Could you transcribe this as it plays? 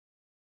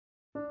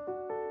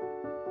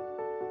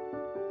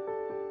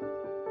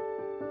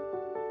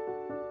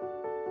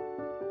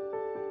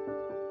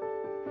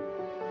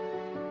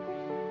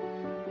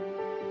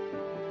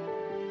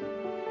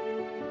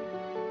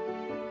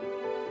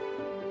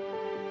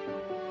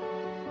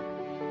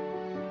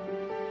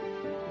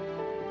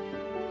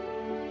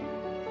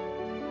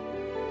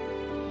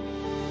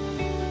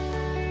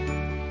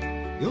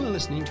You're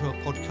listening to a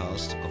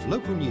podcast of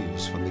local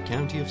news from the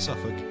county of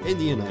Suffolk in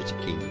the United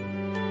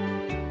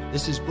Kingdom.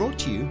 This is brought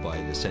to you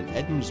by the St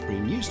Edmundsbury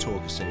News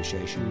Talk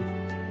Association,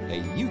 a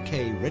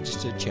UK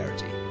registered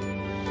charity.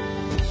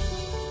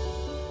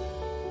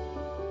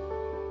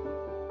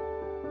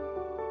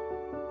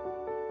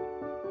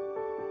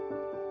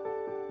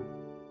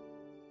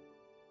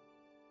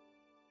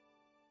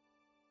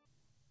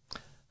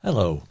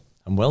 Hello,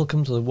 and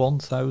welcome to the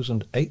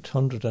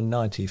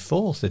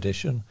 1894th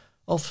edition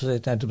of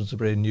St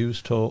Edmundsbury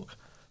News Talk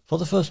for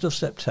the 1st of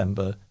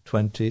September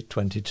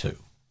 2022.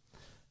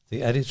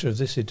 The editor of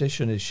this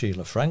edition is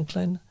Sheila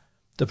Franklin,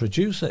 the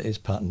producer is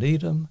Pat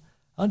Needham,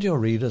 and your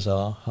readers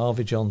are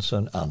Harvey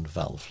Johnson and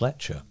Val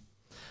Fletcher.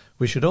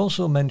 We should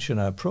also mention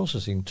our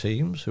processing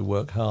teams who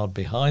work hard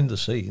behind the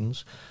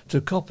scenes to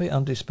copy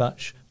and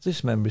dispatch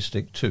this memory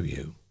stick to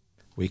you.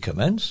 We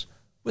commence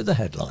with the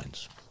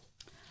headlines.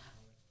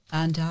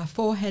 And our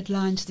four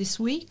headlines this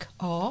week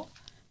are: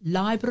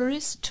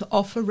 libraries to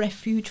offer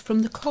refuge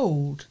from the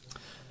cold.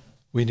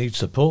 We need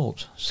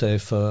support, say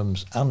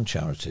firms and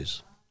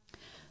charities.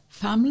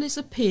 Families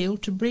appeal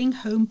to bring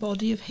home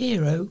body of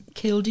hero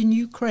killed in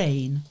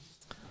Ukraine.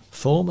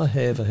 Former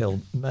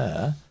Haverhill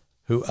mayor,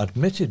 who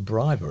admitted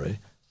bribery,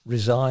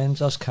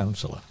 resigns as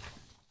councillor.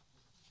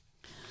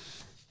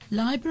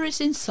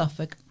 Libraries in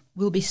Suffolk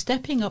will be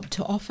stepping up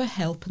to offer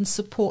help and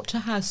support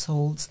to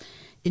households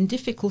in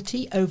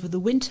difficulty over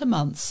the winter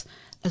months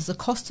as the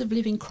cost of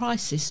living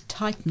crisis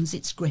tightens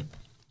its grip.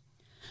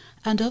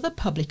 And other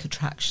public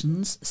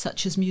attractions,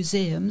 such as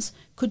museums,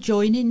 could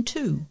join in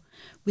too,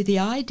 with the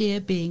idea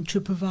being to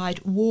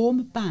provide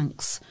warm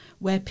banks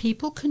where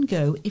people can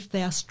go if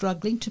they are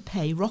struggling to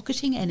pay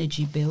rocketing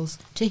energy bills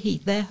to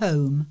heat their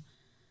home.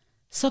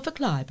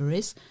 Suffolk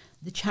Libraries,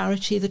 the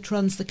charity that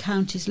runs the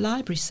county's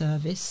library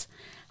service,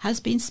 has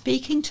been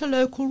speaking to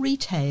local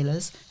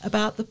retailers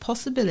about the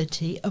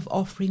possibility of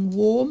offering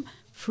warm,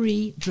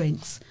 free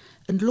drinks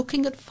and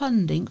looking at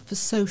funding for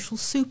social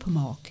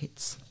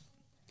supermarkets.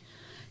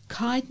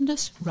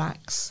 Kindness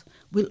racks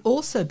will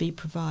also be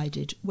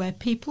provided where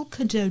people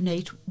can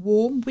donate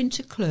warm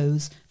winter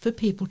clothes for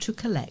people to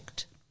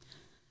collect.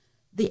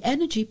 The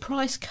energy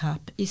price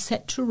cap is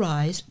set to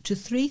rise to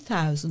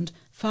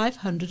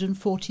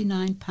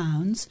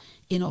 £3,549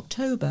 in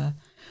October,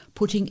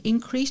 putting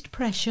increased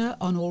pressure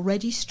on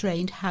already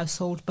strained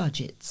household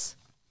budgets.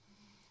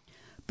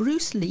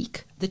 Bruce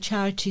Leake, the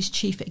charity's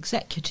chief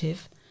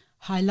executive,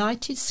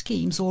 highlighted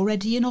schemes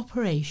already in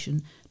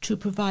operation to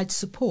provide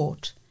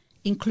support,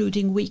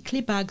 including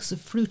weekly bags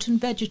of fruit and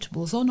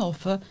vegetables on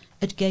offer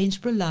at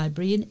Gainsborough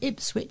Library in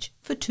Ipswich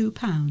for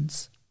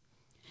 £2.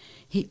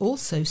 He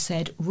also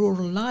said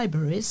rural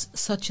libraries,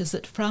 such as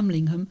at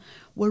Framlingham,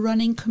 were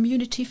running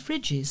community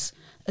fridges,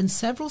 and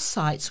several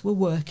sites were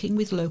working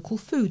with local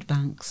food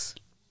banks.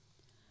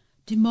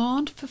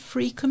 Demand for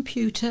free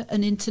computer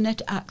and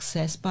internet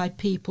access by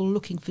people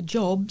looking for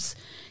jobs,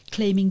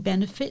 claiming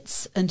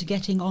benefits and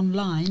getting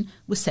online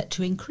was set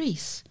to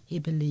increase, he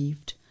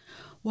believed,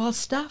 while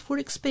staff were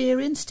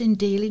experienced in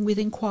dealing with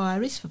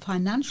inquiries for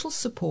financial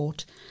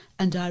support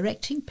and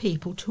directing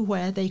people to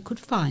where they could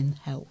find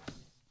help.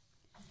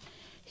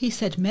 He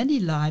said many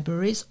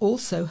libraries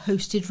also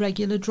hosted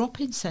regular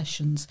drop-in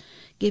sessions,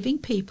 giving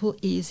people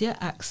easier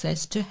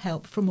access to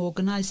help from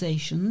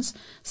organisations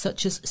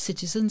such as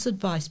Citizens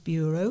Advice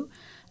Bureau,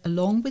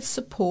 along with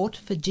support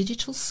for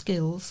digital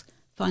skills,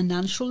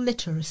 financial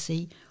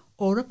literacy,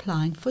 or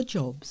applying for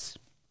jobs.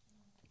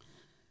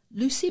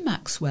 Lucy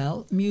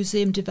Maxwell,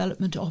 Museum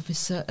Development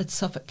Officer at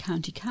Suffolk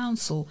County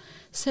Council,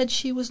 said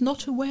she was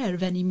not aware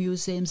of any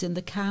museums in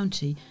the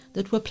county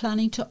that were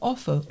planning to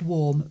offer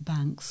warm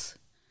banks.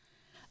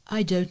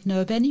 I don't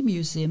know of any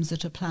museums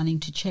that are planning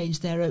to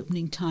change their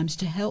opening times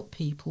to help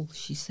people,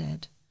 she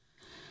said.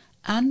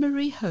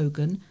 Anne-Marie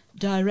Hogan,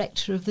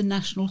 director of the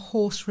National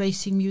Horse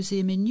Racing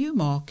Museum in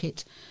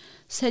Newmarket,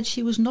 said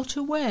she was not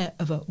aware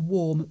of a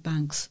warm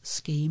banks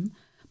scheme,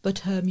 but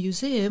her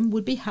museum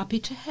would be happy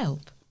to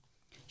help.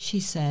 She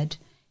said,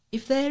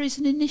 "If there is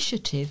an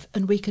initiative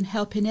and we can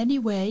help in any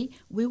way,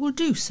 we will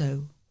do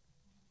so."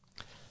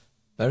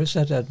 Bury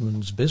St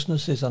Edmunds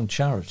businesses and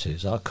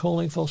charities are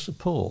calling for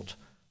support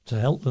to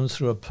help them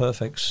through a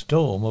perfect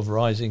storm of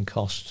rising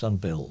costs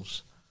and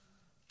bills.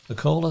 The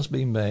call has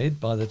been made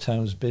by the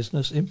town's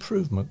Business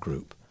Improvement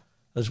Group,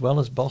 as well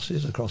as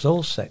bosses across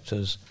all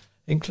sectors,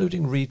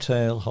 including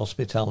retail,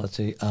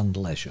 hospitality and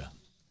leisure.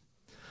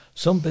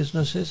 Some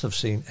businesses have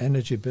seen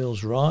energy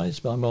bills rise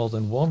by more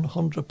than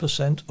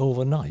 100%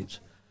 overnight,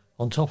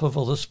 on top of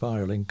other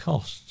spiralling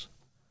costs.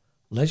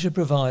 Leisure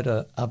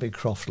provider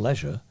Abbeycroft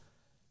Leisure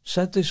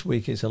said this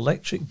week its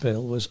electric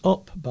bill was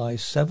up by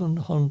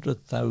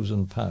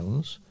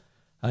 £700,000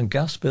 and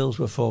gas bills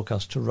were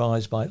forecast to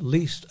rise by at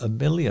least £1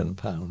 million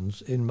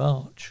in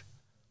March.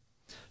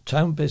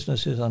 Town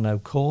businesses are now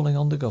calling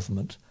on the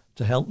government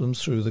to help them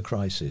through the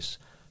crisis,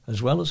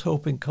 as well as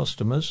hoping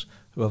customers,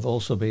 who have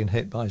also been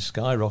hit by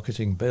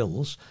skyrocketing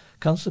bills,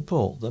 can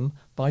support them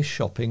by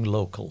shopping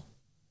local.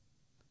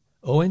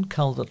 Owen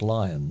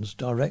Calvert-Lyons,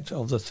 director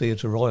of the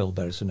Theatre Royal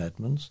Bury St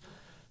Edmunds,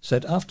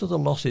 said after the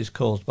losses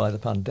caused by the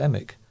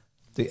pandemic,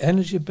 the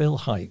energy bill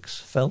hikes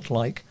felt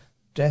like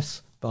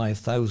death by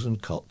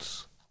 1,000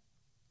 cots.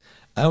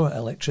 Our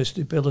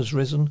electricity bill has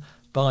risen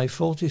by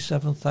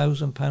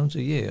 £47,000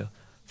 a year,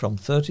 from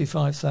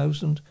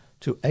 £35,000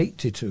 to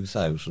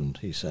 £82,000,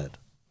 he said.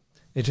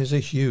 It is a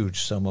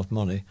huge sum of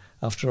money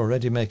after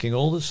already making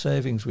all the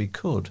savings we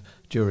could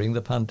during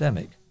the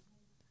pandemic.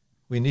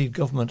 We need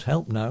government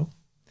help now.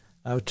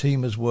 Our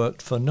team has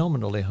worked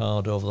phenomenally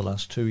hard over the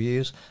last 2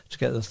 years to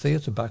get the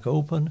theatre back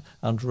open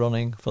and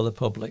running for the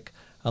public,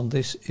 and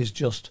this is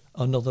just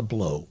another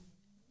blow.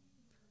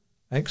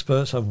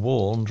 Experts have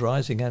warned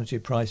rising energy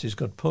prices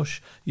could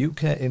push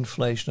UK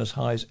inflation as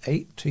high as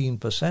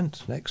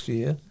 18% next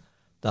year,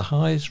 the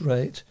highest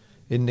rate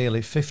in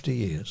nearly 50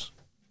 years.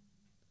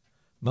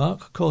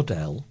 Mark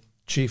Cordell,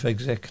 Chief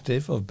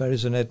Executive of Bury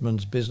St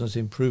Edmunds Business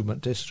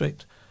Improvement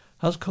District,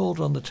 has called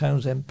on the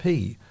town's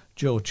MP,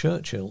 Joe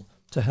Churchill,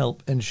 to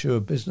help ensure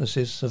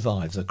businesses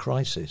survive the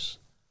crisis.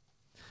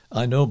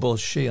 I know both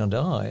she and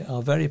I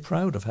are very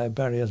proud of how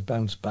Bury has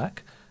bounced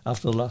back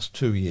after the last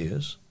 2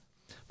 years,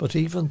 but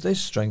even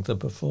this strength of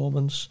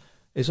performance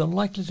is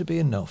unlikely to be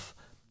enough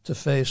to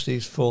face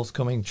these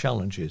forthcoming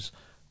challenges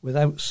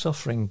without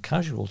suffering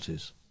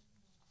casualties.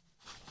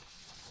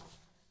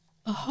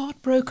 A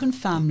heartbroken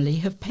family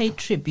have paid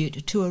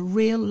tribute to a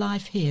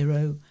real-life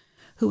hero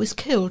who was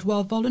killed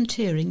while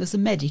volunteering as a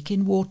medic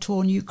in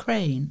war-torn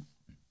Ukraine.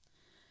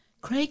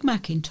 Craig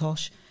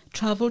McIntosh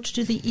travelled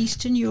to the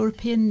Eastern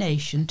European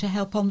nation to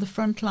help on the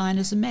front line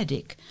as a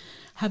medic,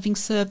 having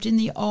served in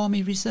the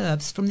Army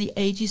Reserves from the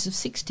ages of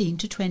 16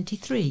 to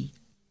 23.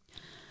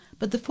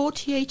 But the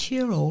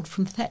 48-year-old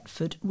from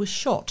Thetford was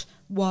shot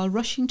while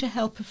rushing to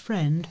help a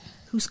friend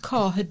whose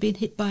car had been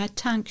hit by a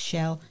tank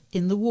shell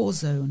in the war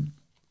zone.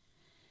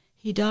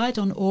 He died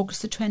on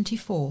August the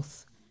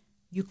 24th,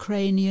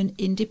 Ukrainian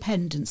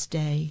Independence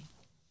Day.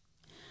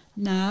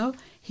 Now,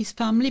 his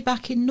family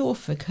back in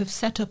Norfolk have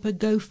set up a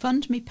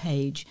GoFundMe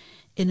page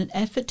in an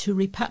effort to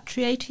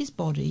repatriate his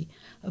body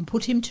and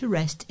put him to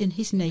rest in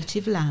his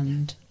native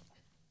land.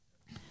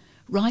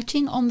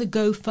 Writing on the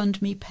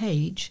GoFundMe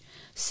page,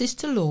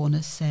 Sister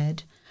Lorna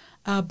said,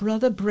 "Our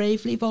brother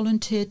bravely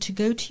volunteered to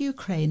go to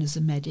Ukraine as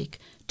a medic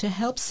to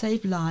help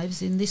save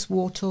lives in this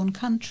war-torn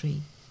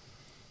country.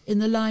 In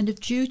the line of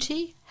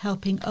duty,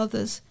 helping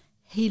others,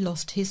 he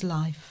lost his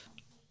life.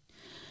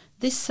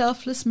 This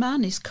selfless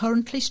man is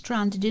currently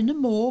stranded in a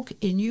morgue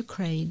in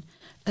Ukraine,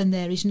 and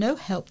there is no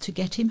help to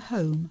get him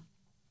home.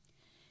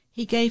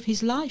 He gave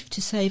his life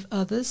to save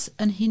others,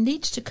 and he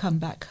needs to come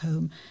back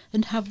home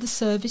and have the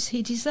service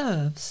he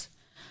deserves.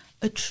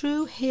 A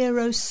true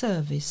hero's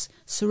service,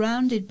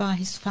 surrounded by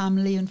his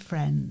family and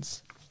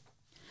friends."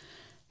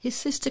 His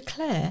sister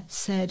Claire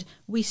said,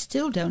 "We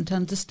still don't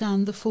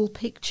understand the full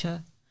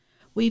picture.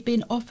 We've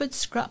been offered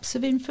scraps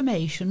of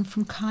information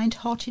from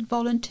kind-hearted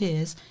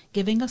volunteers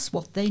giving us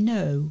what they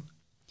know.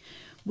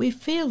 We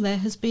feel there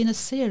has been a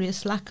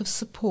serious lack of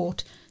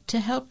support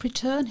to help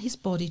return his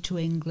body to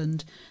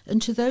England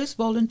and to those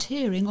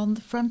volunteering on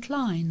the front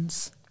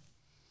lines."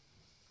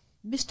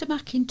 Mr.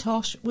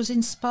 McIntosh was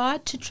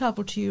inspired to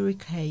travel to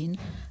Ukraine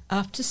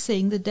after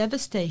seeing the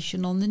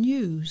devastation on the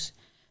news,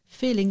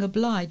 feeling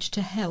obliged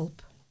to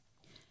help.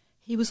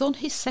 He was on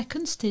his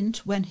second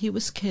stint when he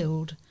was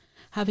killed,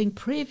 having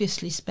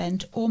previously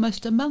spent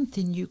almost a month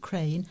in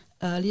Ukraine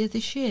earlier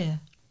this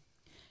year.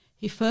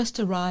 He first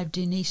arrived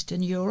in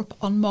Eastern Europe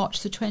on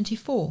March the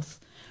 24th,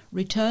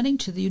 returning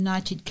to the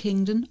United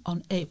Kingdom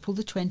on April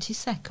the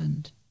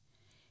 22nd.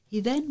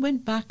 He then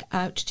went back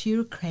out to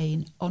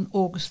Ukraine on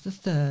August the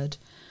 3rd,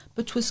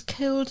 but was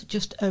killed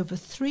just over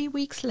 3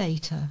 weeks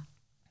later.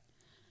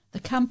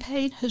 The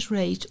campaign has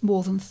raised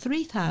more than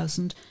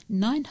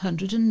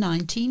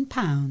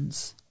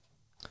 £3,919.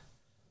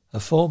 A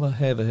former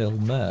Haverhill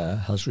mayor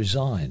has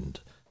resigned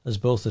as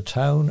both the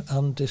town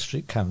and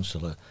district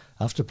councillor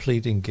after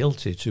pleading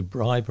guilty to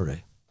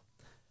bribery.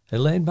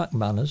 Elaine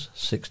McManus,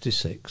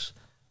 66,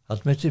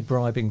 admitted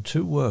bribing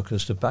 2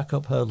 workers to back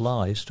up her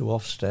lies to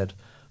Ofsted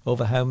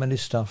over how many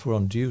staff were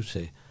on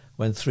duty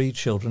when 3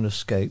 children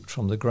escaped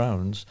from the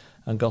grounds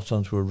and got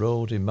onto a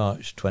road in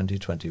March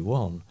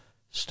 2021.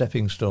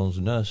 Stepping Stones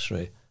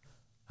Nursery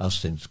has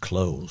since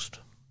closed.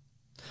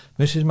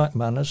 Mrs.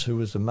 McManus, who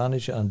was the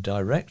manager and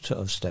director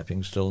of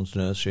Stepping Stones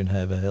Nursery in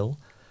Haverhill,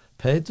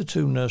 paid the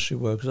 2 nursery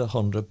workers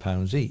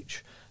 £100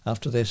 each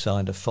after they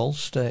signed a false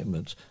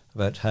statement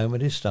about how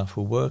many staff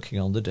were working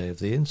on the day of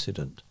the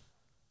incident.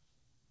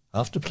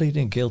 After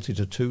pleading guilty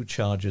to 2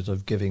 charges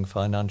of giving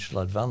financial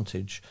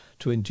advantage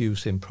to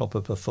induce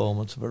improper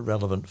performance of a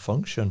relevant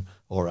function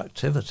or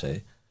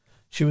activity,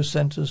 she was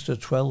sentenced to a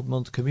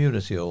 12-month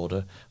community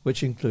order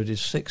which included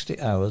 60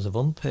 hours of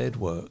unpaid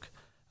work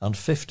and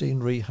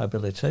 15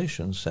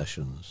 rehabilitation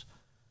sessions.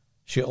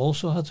 She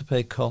also had to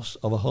pay costs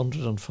of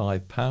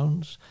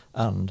 £105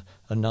 and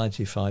a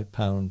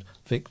 £95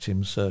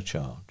 victim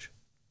surcharge.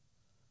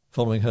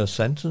 Following her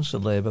sentence, the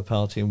Labour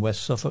Party in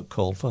West Suffolk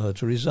called for her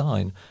to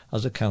resign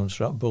as a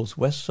councillor at both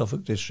West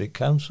Suffolk District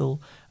Council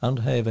and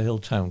Haverhill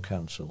Town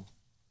Council.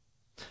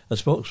 A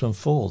spokesman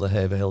for the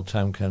Haverhill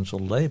Town Council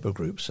Labour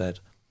Group said,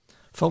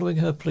 following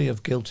her plea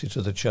of guilty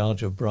to the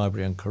charge of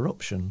bribery and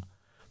corruption,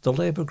 the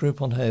Labour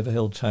Group on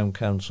Haverhill Town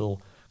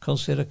Council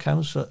consider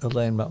Councillor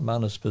Elaine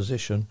McManus'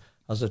 position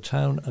as a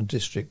town and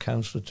district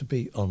councillor to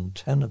be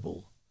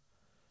untenable.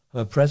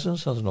 Her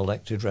presence as an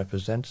elected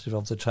representative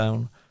of the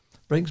town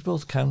brings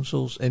both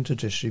councils into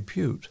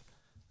disrepute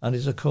and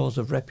is a cause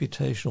of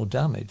reputational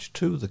damage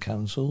to the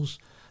councils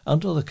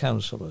and other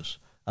councillors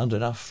and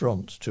an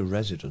affront to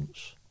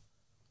residents.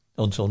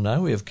 Until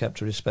now we have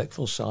kept a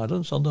respectful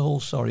silence on the whole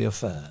sorry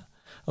affair,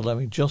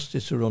 allowing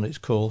justice to run its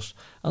course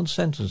and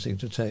sentencing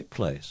to take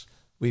place.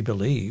 We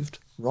believed,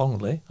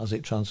 wrongly as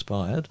it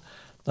transpired,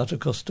 that a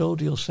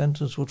custodial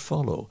sentence would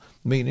follow,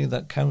 meaning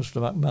that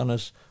Councillor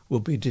McManus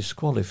would be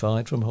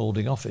disqualified from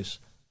holding office.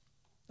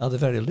 At the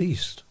very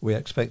least, we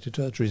expected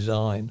her to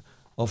resign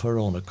of her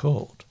own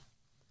accord.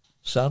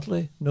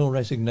 Sadly, no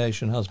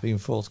resignation has been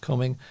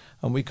forthcoming,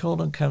 and we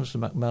call on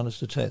Councillor McManus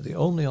to take the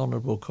only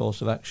honourable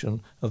course of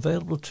action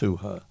available to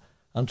her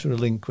and to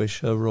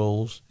relinquish her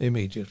roles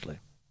immediately.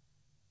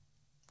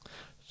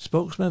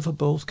 Spokesmen for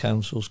both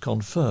councils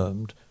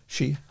confirmed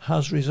she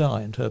has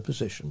resigned her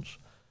positions.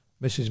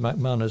 Mrs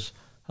McManus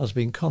has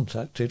been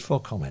contacted for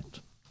comment.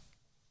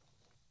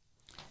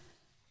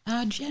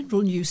 Our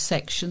general news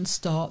section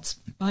starts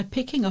by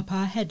picking up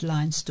our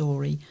headline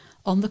story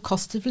on the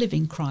cost of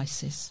living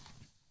crisis.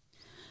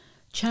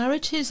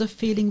 Charities are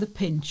feeling the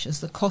pinch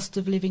as the cost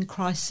of living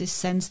crisis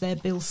sends their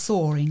bills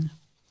soaring.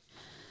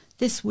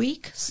 This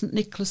week, St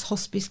Nicholas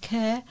Hospice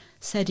Care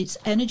said its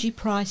energy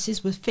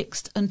prices were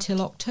fixed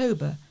until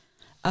October,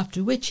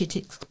 after which it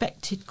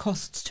expected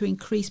costs to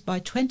increase by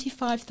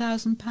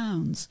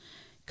 £25,000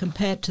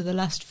 compared to the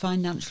last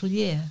financial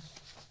year.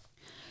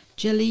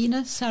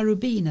 Jelena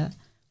Sarubina,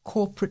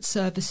 Corporate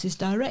Services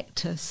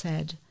Director,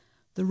 said,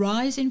 "The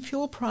rise in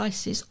fuel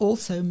prices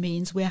also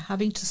means we are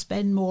having to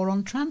spend more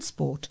on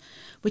transport,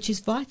 which is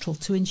vital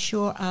to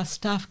ensure our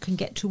staff can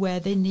get to where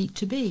they need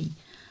to be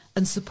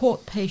and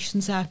support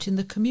patients out in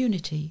the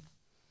community.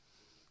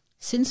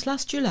 Since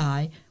last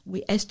July,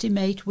 we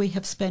estimate we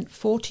have spent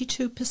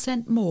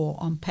 42% more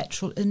on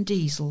petrol and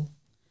diesel."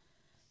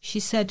 She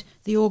said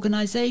the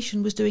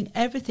organisation was doing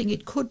everything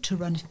it could to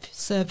run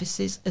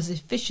services as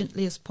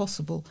efficiently as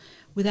possible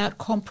without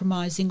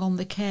compromising on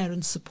the care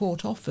and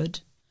support offered.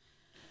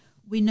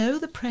 "We know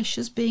the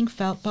pressures being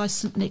felt by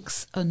St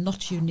Nick's are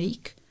not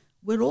unique.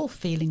 We're all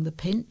feeling the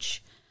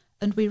pinch,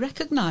 and we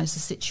recognise the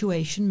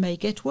situation may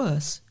get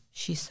worse,"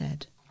 she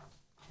said.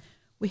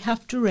 "We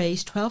have to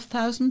raise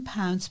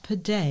 £12,000 per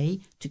day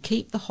to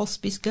keep the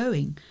hospice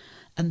going,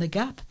 and the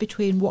gap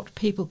between what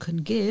people can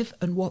give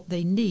and what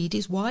they need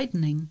is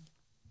widening."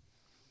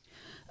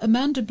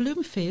 Amanda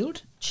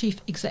Bloomfield, Chief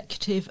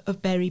Executive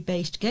of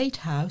Bury-based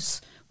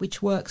Gatehouse,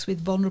 which works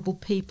with vulnerable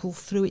people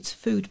through its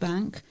food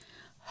bank,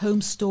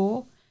 home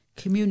store,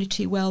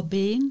 community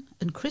well-being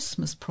and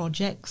Christmas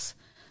projects,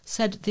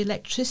 said the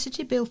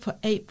electricity bill for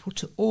April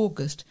to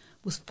August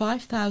was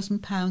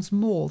 £5,000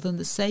 more than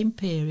the same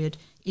period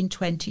in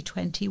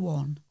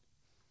 2021.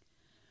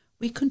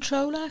 "We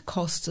control our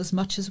costs as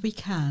much as we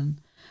can,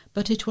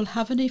 but it will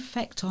have an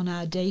effect on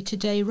our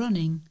day-to-day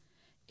running.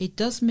 It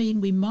does mean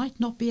we might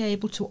not be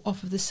able to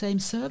offer the same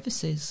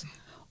services,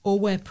 or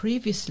where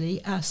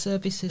previously our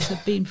services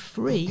have been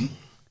free,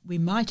 we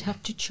might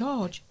have to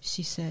charge,"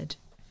 she said.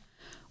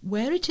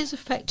 "Where it is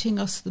affecting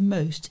us the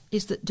most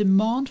is that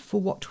demand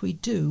for what we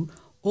do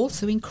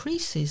also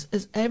increases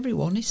as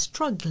everyone is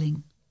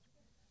struggling."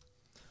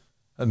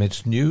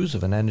 Amidst news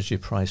of an energy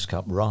price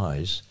cap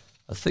rise,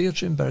 a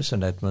theatre in Bury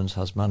St Edmunds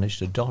has managed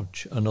to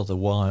dodge another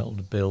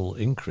wild bill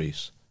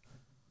increase.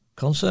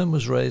 Concern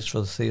was raised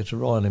for the Theatre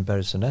Royal in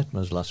Bury St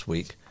Edmunds last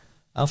week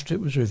after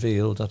it was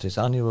revealed that its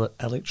annual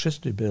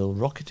electricity bill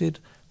rocketed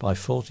by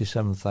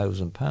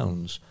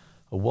 £47,000,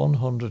 a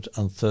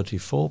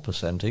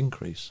 134%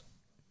 increase.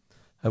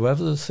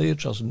 However, the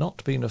theatre has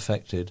not been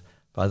affected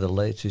by the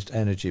latest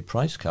energy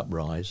price cap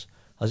rise,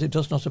 as it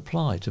does not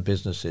apply to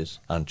businesses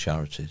and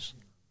charities.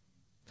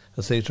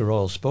 The Theatre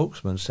Royal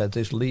spokesman said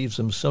this leaves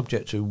them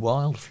subject to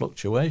wild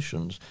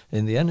fluctuations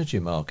in the energy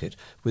market,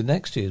 with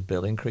next year's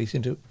bill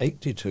increasing to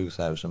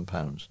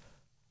 £82,000.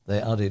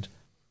 They added,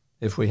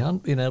 "If we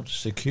hadn't been able to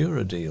secure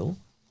a deal,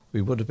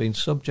 we would have been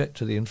subject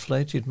to the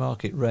inflated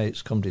market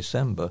rates come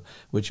December,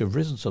 which have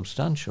risen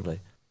substantially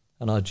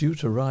and are due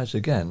to rise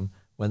again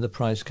when the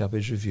price cap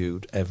is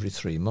reviewed every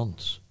 3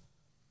 months."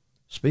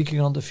 Speaking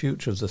on the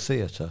future of the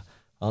theatre,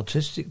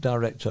 Artistic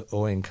Director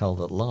Owen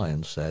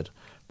Calvert-Lyon said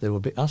they will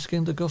be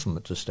asking the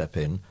government to step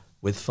in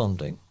with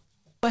funding.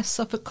 West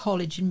Suffolk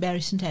College in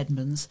Bury St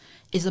Edmunds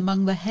is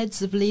among the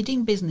heads of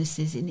leading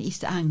businesses in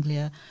East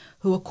Anglia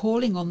who are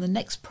calling on the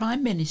next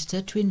Prime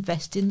Minister to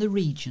invest in the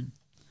region.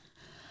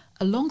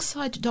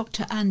 Alongside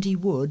Dr Andy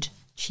Wood,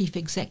 Chief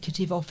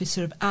Executive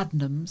Officer of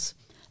Adnams,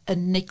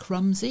 and Nick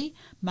Rumsey,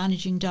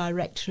 Managing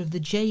Director of the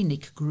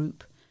JNIC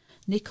Group,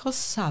 Nikos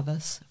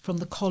Savas from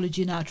the college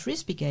in Out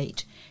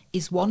Risbygate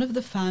is one of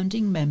the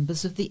founding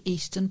members of the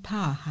Eastern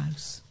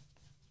Powerhouse.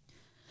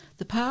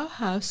 The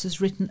Powerhouse has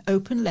written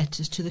open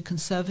letters to the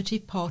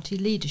Conservative Party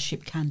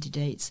leadership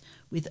candidates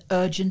with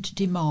urgent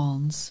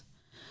demands.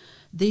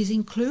 These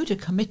include a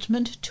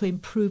commitment to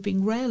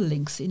improving rail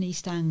links in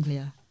East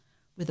Anglia,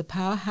 with the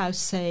Powerhouse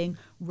saying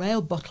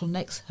rail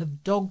bottlenecks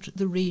have dogged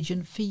the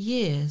region for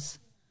years.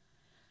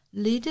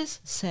 Leaders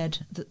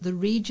said that the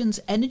region's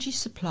energy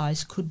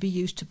supplies could be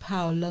used to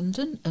power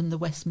London and the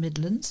West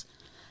Midlands,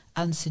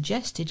 and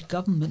suggested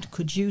government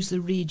could use the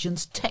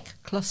region's tech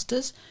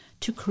clusters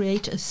to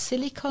create a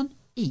Silicon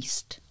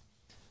East.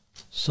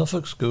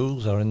 Suffolk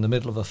schools are in the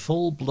middle of a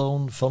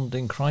full-blown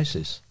funding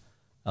crisis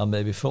and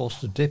may be forced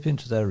to dip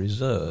into their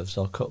reserves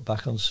or cut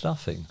back on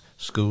staffing,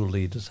 school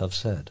leaders have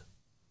said.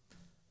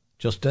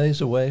 Just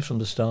days away from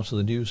the start of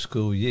the new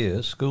school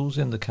year, schools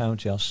in the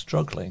county are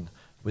struggling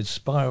with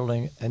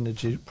spiralling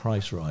energy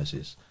price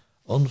rises,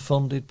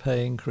 unfunded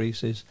pay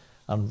increases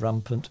and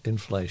rampant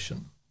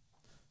inflation.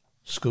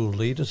 School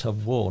leaders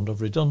have warned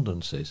of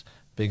redundancies,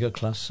 bigger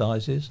class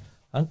sizes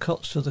and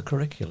cuts to the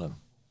curriculum.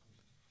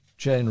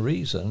 Jane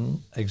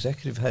Reason,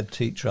 executive head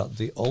teacher at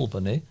the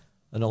Albany,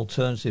 an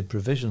alternative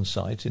provision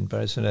site in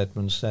Bury St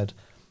Edmunds, said,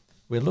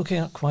 "We're looking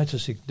at quite a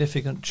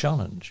significant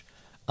challenge,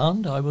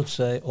 and I would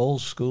say all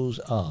schools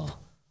are.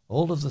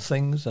 All of the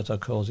things that are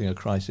causing a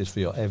crisis for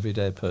your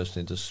everyday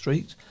person in the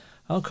street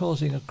are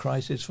causing a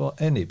crisis for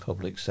any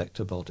public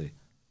sector body.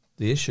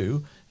 The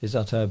issue is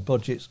that our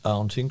budgets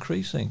aren't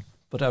increasing,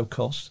 but our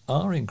costs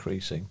are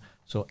increasing,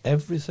 so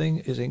everything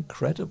is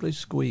incredibly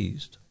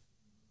squeezed."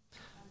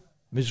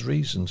 Ms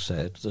Reason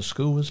said the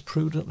school was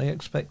prudently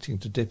expecting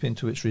to dip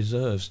into its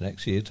reserves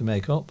next year to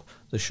make up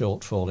the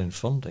shortfall in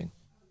funding.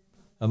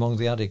 Among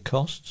the added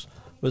costs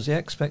was the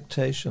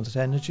expectation that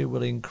energy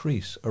will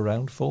increase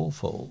around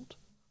fourfold.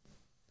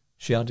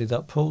 She added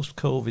that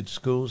post-COVID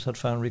schools had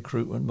found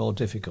recruitment more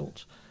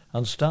difficult,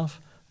 and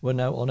staff were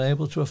now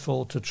unable to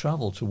afford to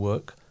travel to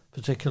work,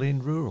 particularly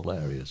in rural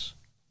areas.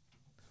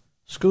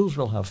 Schools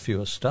will have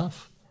fewer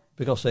staff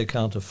because they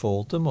can't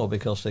afford them or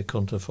because they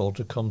couldn't afford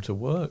to come to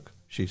work,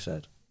 she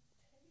said.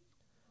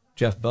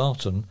 Jeff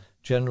Barton,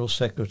 General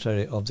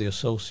Secretary of the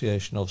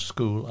Association of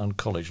School and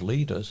College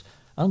Leaders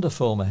and a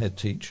former head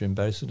teacher in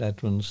Bury St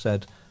Edmunds,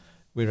 said,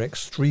 "We're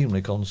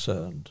extremely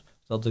concerned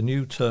that the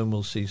new term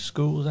will see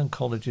schools and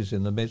colleges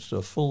in the midst of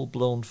a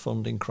full-blown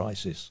funding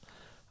crisis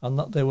and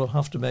that they will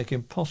have to make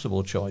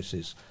impossible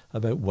choices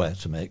about where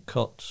to make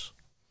cuts.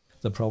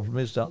 The problem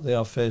is that they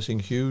are facing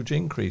huge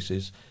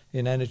increases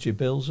in energy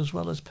bills as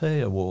well as pay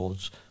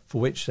awards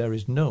for which there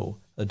is no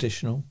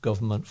additional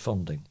government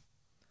funding.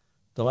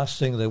 The last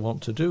thing they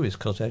want to do is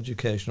cut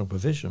educational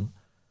provision,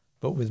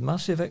 but with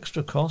massive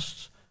extra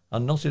costs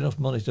and not enough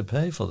money to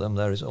pay for them,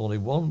 there is only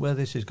one way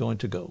this is going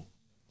to go.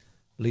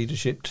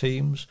 Leadership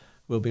teams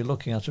will be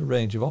looking at a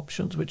range of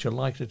options which are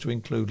likely to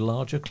include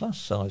larger class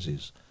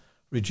sizes,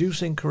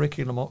 reducing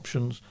curriculum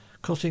options,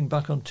 cutting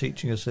back on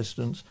teaching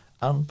assistants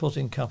and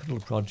putting capital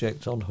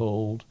projects on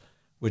hold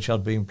which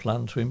had been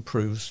planned to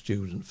improve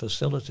student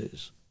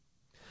facilities.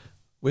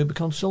 We'll be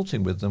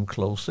consulting with them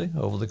closely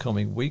over the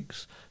coming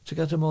weeks to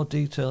get a more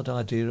detailed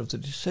idea of the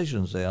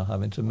decisions they are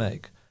having to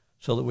make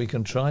so that we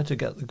can try to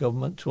get the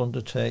government to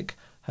undertake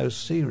how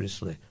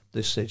seriously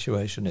this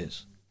situation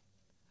is.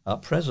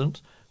 At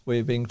present,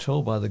 we're being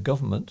told by the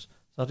government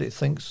that it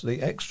thinks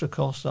the extra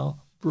costs are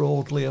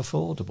broadly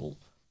affordable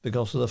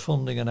because of the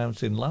funding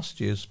announced in last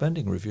year's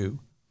spending review,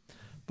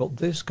 but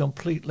this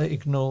completely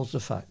ignores the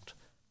fact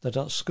that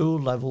at school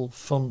level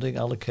funding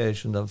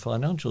allocation and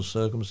financial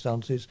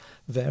circumstances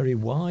vary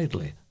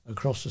widely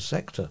across the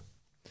sector.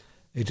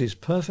 It is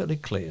perfectly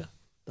clear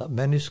that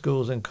many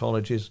schools and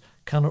colleges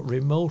cannot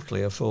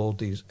remotely afford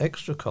these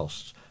extra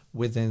costs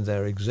within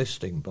their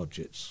existing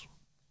budgets.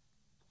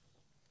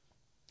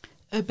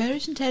 Bury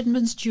St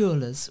Edmunds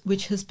Jewellers,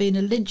 which has been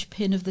a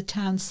linchpin of the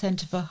town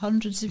centre for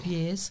hundreds of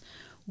years,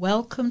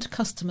 welcomed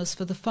customers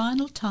for the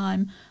final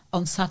time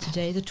on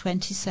Saturday the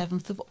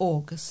 27th of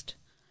August.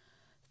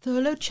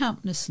 Thurlow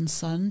Champness &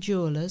 Son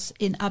Jewellers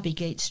in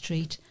Abbeygate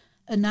Street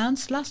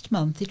announced last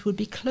month it would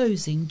be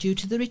closing due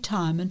to the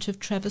retirement of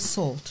Trevor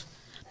Salt,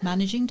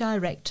 managing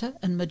director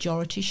and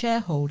majority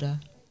shareholder.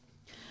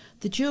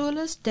 The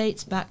Jewellers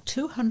dates back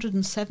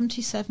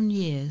 277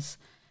 years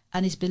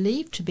and is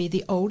believed to be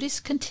the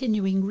oldest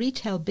continuing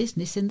retail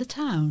business in the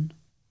town.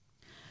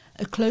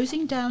 A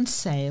closing down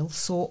sale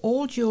saw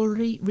all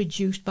jewellery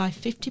reduced by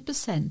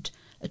 50%,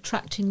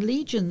 attracting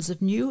legions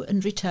of new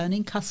and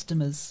returning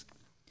customers.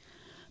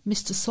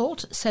 Mr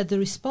Salt said the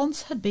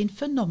response had been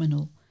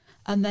phenomenal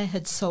and they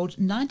had sold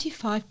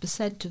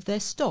 95% of their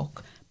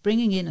stock,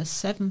 bringing in a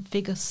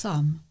 7-figure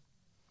sum.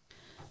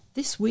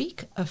 This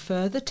week, a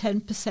further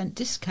 10%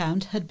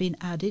 discount had been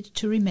added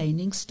to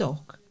remaining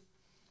stock.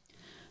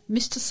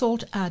 Mr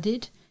Salt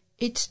added,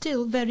 "It's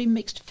still very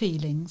mixed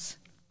feelings.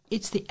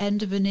 It's the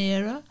end of an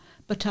era,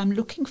 but I'm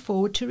looking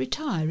forward to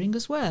retiring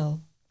as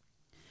well.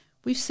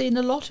 We've seen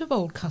a lot of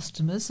old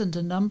customers and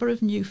a number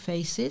of new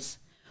faces.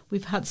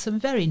 We've had some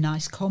very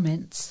nice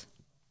comments.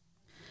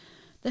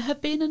 There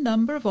have been a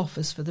number of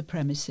offers for the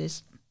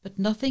premises, but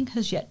nothing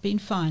has yet been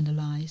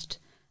finalised,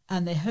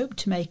 and they hope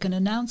to make an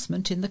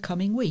announcement in the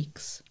coming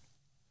weeks.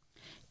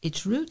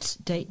 Its roots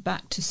date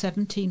back to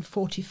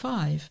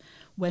 1745,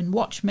 when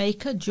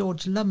watchmaker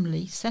George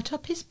Lumley set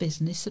up his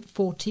business at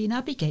 14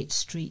 Abbeygate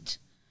Street.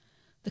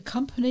 The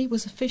company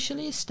was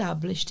officially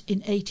established in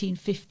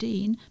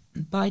 1815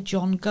 by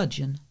John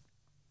Gudgeon.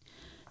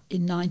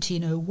 In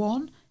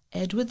 1901,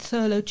 Edward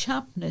Thurlow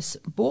Champness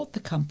bought the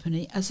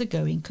company as a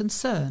going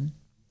concern.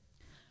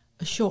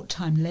 A short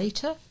time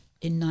later,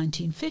 in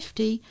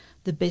 1950,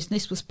 the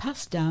business was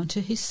passed down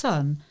to his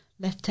son,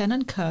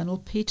 Lieutenant Colonel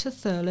Peter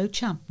Thurlow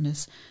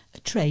Champness, a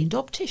trained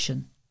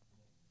optician.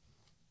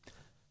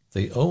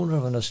 The owner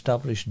of an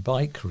established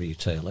bike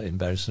retailer in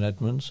Bury St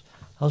Edmunds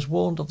has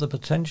warned of the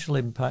potential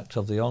impact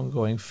of the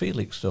ongoing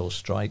Felixstowe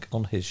strike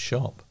on his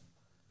shop.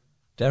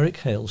 Derek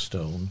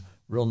Hailstone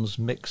runs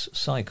Mix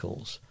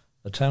Cycles,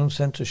 a town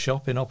centre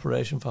shop in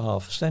operation for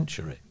half a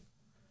century.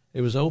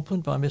 It was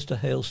opened by Mr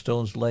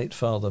Hailstone's late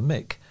father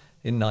Mick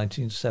in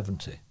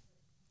 1970.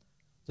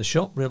 The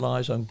shop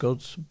relies on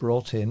goods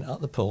brought in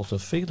at the port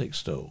of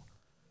Felixstowe,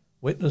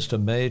 witnessed a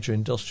major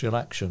industrial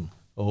action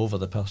over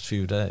the past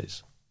few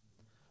days.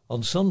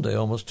 On Sunday,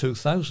 almost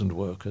 2,000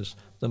 workers,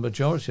 the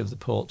majority of the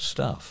port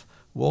staff,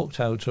 walked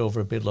out over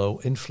a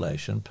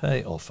below-inflation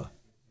pay offer.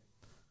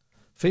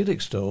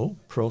 Felixstowe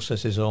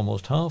processes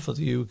almost half of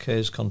the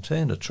UK's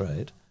container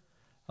trade,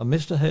 and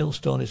Mr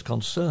Hailstone is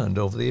concerned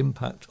over the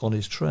impact on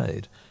his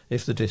trade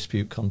if the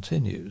dispute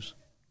continues.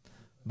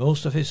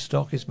 Most of his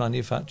stock is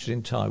manufactured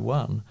in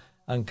Taiwan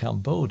and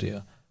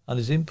Cambodia and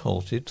is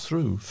imported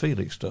through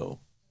Felixstowe.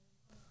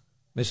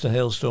 Mr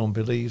Hailstone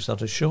believes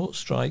that a short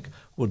strike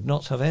would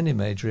not have any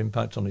major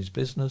impact on his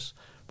business,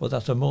 but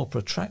that a more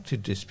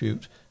protracted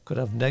dispute could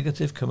have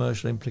negative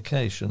commercial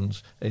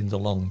implications in the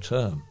long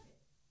term.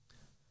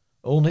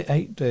 Only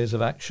 8 days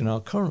of action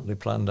are currently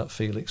planned at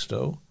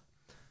Felixstowe,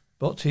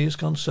 but he is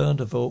concerned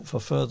a vote for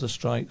further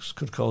strikes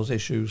could cause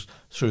issues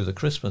through the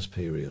Christmas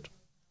period.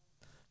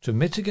 To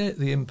mitigate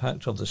the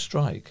impact of the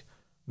strike,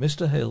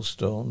 Mr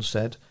Hailstone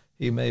said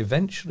he may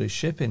eventually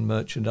ship in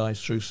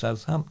merchandise through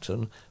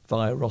Southampton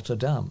via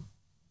Rotterdam.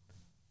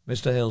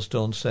 Mr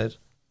Hailstone said,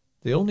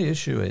 "The only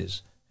issue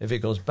is, if it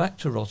goes back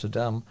to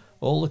Rotterdam,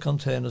 all the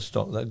container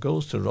stock that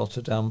goes to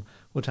Rotterdam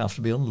would have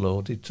to be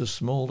unloaded to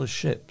smaller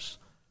ships.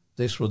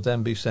 This would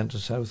then be sent to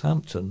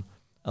Southampton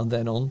and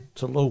then on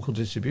to local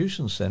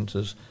distribution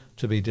centres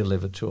to be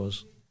delivered to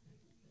us."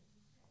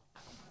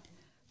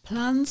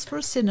 Plans for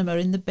a cinema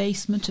in the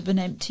basement of an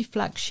empty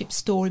flagship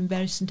store in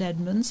Bury St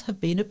Edmunds have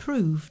been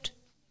approved.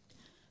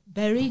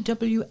 Bury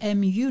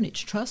WM Unit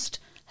Trust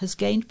has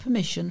gained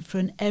permission for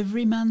an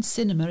Everyman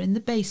cinema in the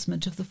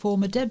basement of the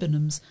former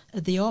Debenhams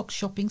at the Ark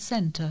Shopping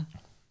Centre.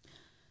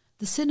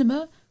 The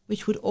cinema,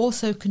 which would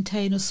also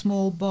contain a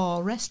small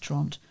bar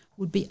restaurant,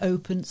 would be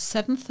open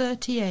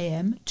 7:30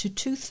 a.m. to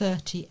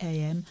 2:30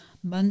 a.m.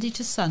 Monday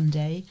to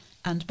Sunday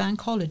and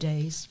bank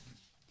holidays.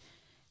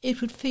 It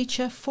would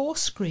feature 4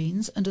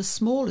 screens and a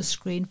smaller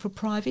screen for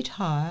private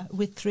hire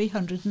with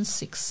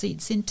 306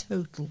 seats in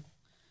total.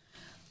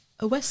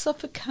 A West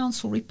Suffolk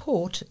Council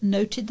report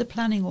noted the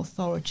Planning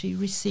Authority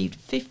received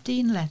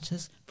 15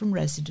 letters from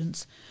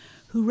residents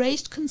who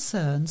raised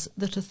concerns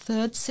that a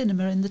third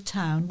cinema in the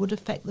town would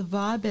affect the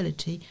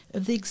viability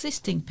of the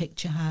existing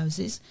picture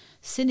houses,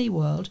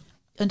 Cineworld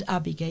and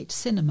Abbeygate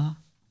Cinema.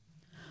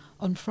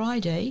 On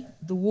Friday,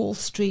 the Wall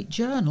Street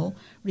Journal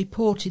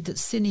reported that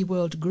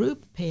Cineworld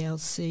Group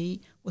plc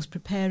was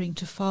preparing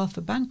to file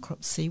for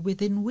bankruptcy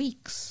within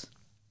weeks.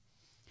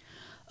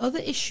 Other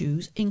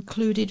issues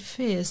included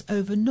fears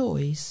over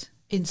noise,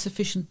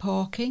 insufficient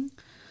parking,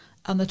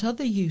 and that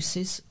other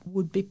uses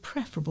would be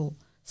preferable,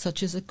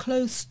 such as a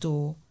clothes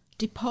store,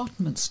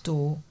 department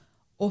store,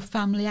 or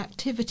family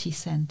activity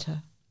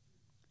centre.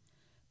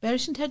 Bury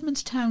St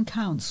Edmunds Town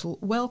Council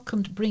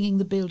welcomed bringing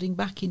the building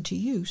back into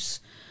use,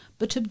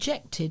 but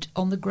objected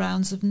on the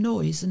grounds of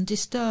noise and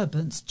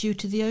disturbance due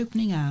to the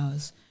opening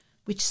hours,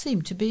 which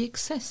seemed to be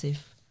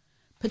excessive,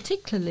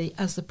 particularly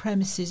as the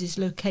premises is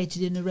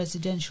located in a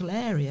residential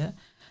area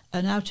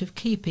and out of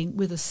keeping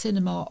with a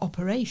cinema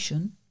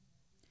operation.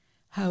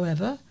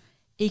 However,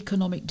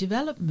 economic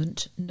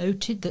development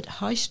noted that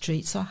high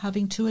streets are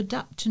having to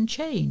adapt and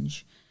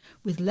change,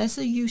 with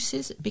leisure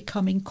uses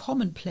becoming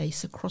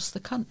commonplace across the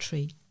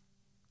country.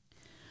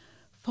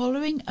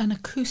 Following an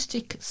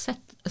acoustic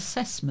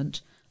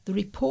assessment, the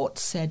report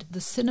said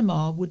the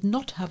cinema would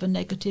not have a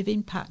negative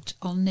impact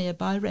on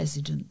nearby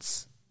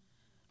residents.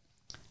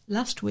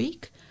 Last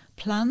week,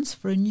 plans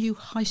for a new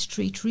high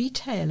street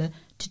retailer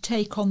to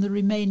take on the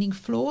remaining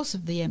floors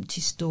of the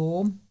empty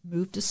store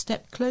moved a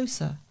step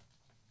closer.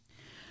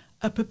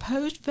 A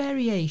proposed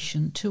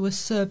variation to a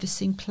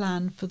servicing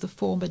plan for the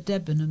former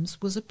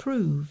Debenhams was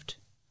approved.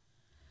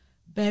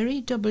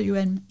 Bury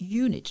WM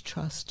Unit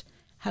Trust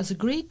has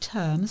agreed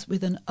terms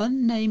with an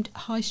unnamed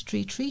high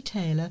street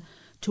retailer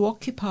to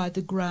occupy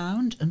the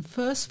ground and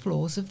first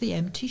floors of the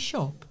empty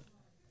shop.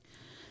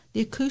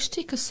 The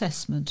acoustic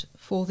assessment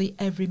for the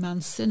Everyman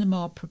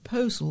Cinema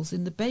proposals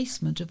in the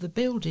basement of the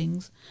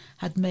buildings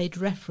had made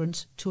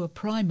reference to a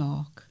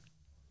Primark.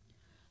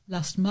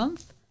 Last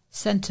month,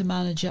 Centre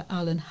manager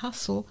Alan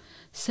Hassel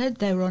said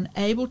they were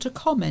unable to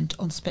comment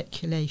on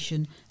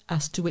speculation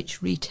as to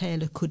which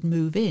retailer could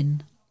move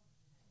in.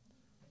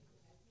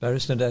 Bury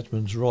St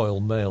Edmunds Royal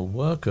Mail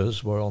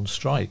workers were on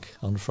strike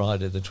on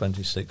Friday the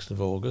 26th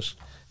of August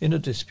in a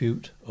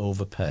dispute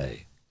over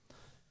pay.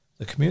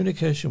 The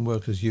Communication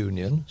Workers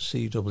Union,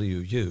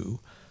 CWU,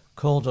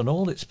 called on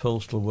all its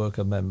postal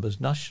worker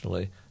members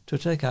nationally to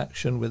take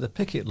action with a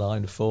picket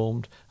line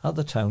formed at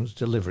the town's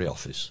delivery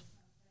office.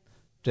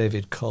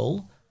 David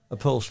Cull, a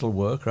postal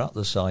worker at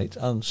the site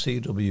and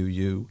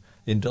CWU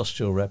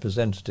industrial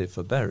representative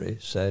for Bury,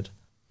 said,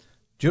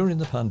 "During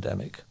the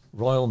pandemic,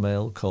 Royal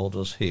Mail called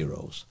us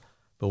heroes,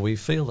 but we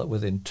feel that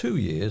within 2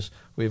 years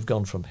we've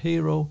gone from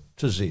hero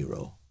to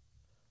zero.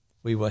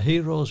 We were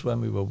heroes when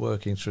we were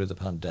working through the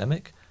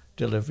pandemic,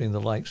 delivering the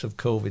likes of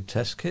COVID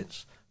test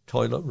kits,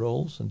 toilet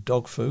rolls and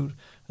dog food,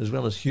 as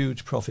well as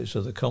huge profits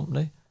of the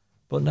company,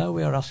 but now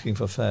we are asking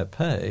for fair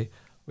pay,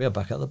 we are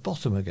back at the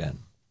bottom again."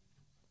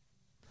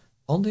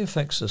 On the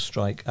effects the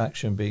strike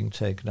action being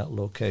taken at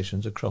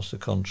locations across the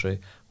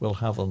country will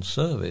have on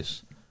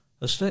service,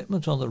 a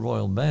statement on the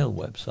Royal Mail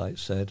website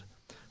said,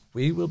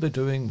 "We will be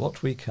doing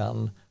what we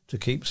can to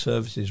keep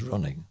services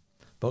running,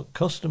 but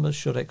customers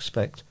should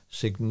expect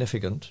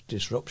significant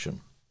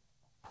disruption."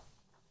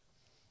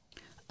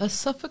 A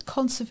Suffolk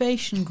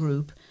conservation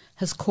group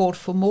has called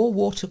for more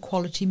water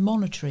quality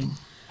monitoring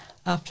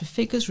after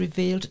figures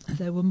revealed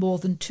there were more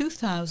than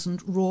 2,000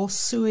 raw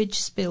sewage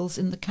spills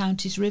in the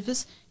county's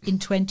rivers in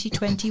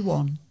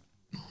 2021.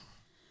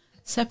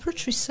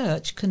 Separate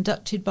research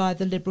conducted by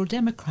the Liberal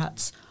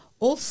Democrats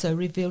also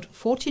revealed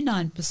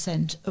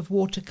 49% of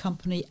water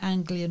company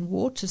Anglian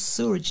Water's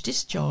sewerage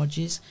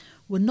discharges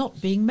were not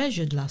being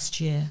measured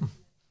last year.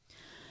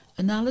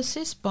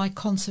 Analysis by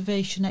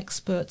conservation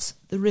experts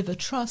the River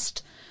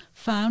Trust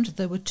found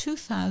there were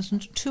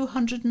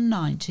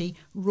 2,290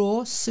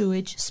 raw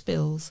sewage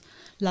spills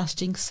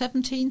lasting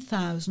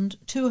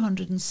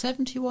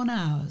 17,271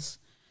 hours,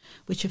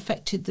 which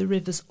affected the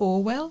rivers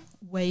Orwell,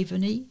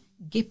 Waveney,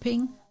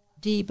 Gipping,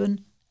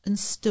 Deben and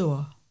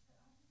Stour.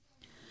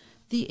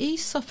 The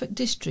East Suffolk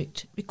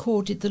district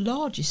recorded the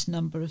largest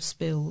number of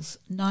spills,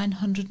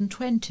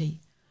 920,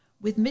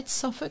 with Mid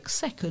Suffolk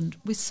second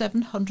with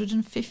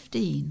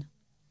 715.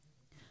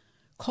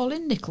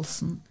 Colin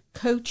Nicholson,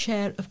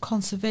 co-chair of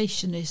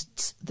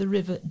Conservationists the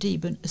River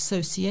Deben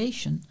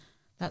Association,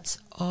 that's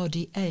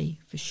RDA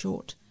for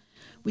short,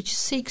 which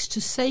seeks to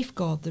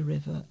safeguard the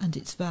river and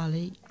its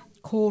valley,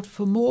 called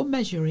for more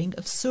measuring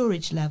of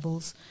sewerage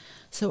levels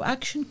so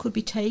action could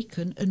be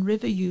taken and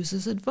river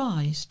users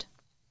advised.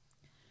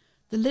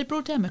 The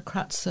Liberal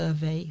Democrat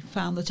survey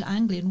found that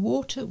Anglian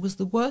Water was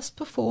the worst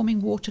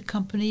performing water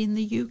company in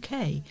the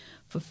UK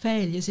for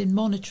failures in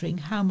monitoring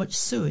how much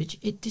sewage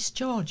it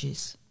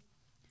discharges.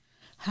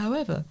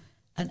 However,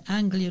 an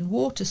Anglian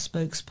Water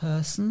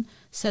spokesperson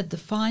said the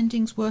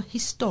findings were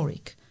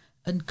historic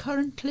and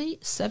currently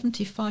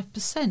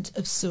 75%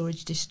 of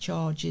sewage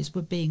discharges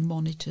were being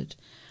monitored,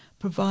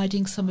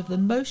 providing some of the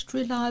most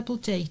reliable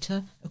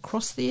data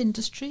across the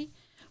industry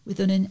with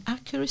an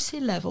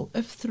inaccuracy level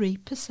of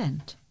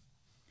 3%.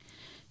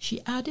 She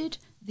added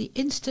the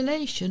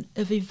installation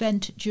of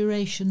event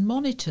duration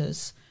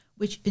monitors,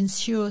 which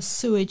ensure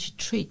sewage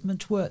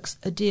treatment works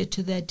adhere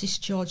to their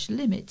discharge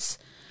limits,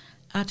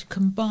 at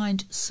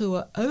combined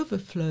sewer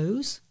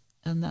overflows,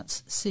 and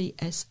that's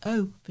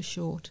CSO for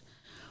short,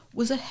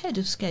 was ahead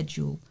of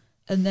schedule,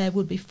 and there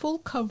would be full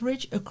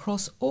coverage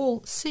across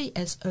all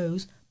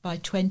CSOs by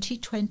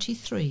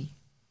 2023.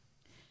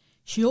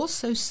 She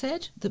also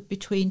said that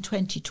between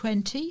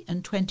 2020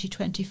 and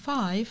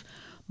 2025,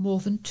 more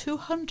than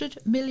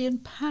 £200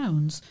 million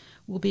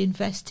will be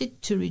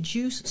invested to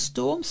reduce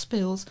storm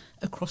spills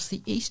across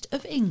the east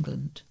of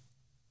England.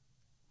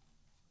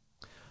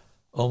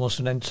 Almost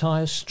an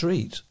entire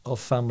street of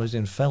families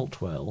in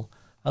Feltwell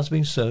has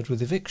been served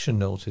with eviction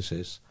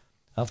notices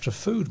after a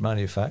food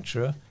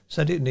manufacturer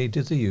said it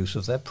needed the use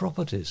of their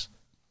properties.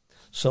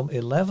 Some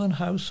 11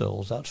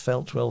 households at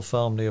Feltwell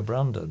Farm near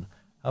Brandon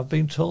have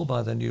been told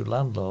by their new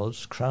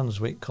landlords,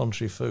 Cranswick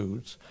Country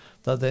Foods,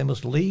 that they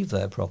must leave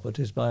their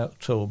properties by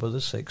October the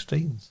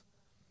 16th.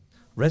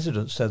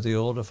 Residents said the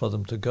order for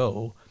them to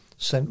go,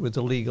 sent with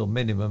the legal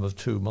minimum of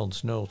 2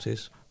 months'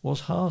 notice,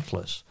 was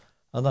heartless,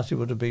 and that it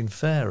would have been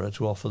fairer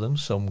to offer them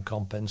some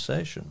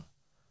compensation.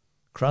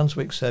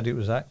 Cranswick said it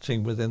was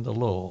acting within the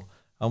law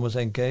and was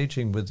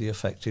engaging with the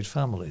affected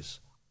families.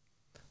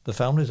 The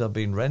families have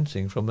been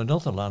renting from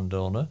another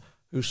landowner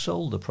who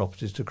sold the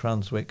properties to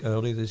Cranswick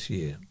early this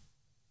year.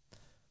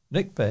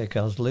 Nick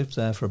Baker has lived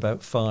there for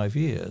about 5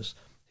 years.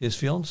 His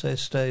fiancée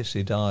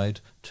Stacey died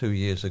 2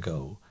 years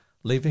ago,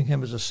 leaving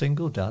him as a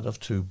single dad of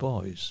 2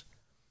 boys.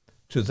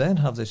 To then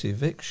have this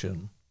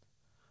eviction...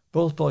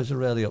 Both boys are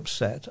really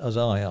upset, as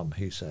I am,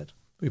 he said.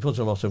 We put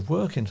a lot of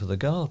work into the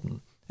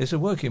garden. It's a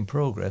work in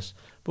progress,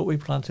 but we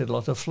planted a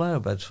lot of flower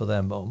beds for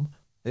their mum.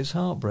 It's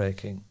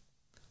heartbreaking.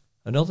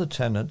 Another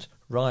tenant,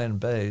 Ryan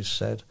Bays,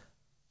 said,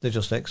 "They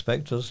just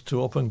expect us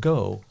to up and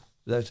go.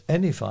 without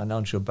any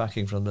financial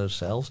backing from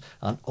themselves,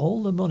 and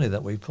all the money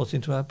that we've put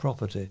into our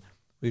property,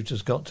 we've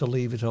just got to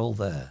leave it all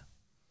there.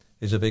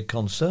 It's a big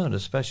concern,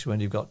 especially when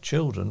you've got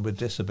children with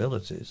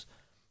disabilities.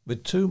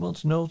 With 2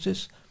 months'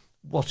 notice,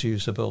 what are you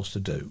supposed to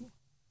do?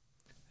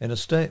 In a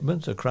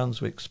statement, a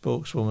Cranswick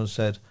spokeswoman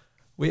said,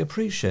 "We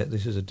appreciate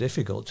this is a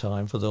difficult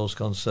time for those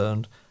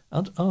concerned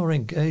and are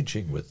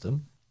engaging with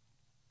them."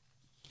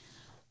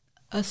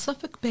 A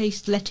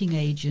Suffolk-based letting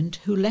agent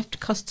who left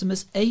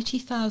customers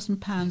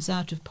 £80,000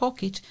 out of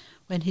pocket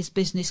when his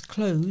business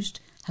closed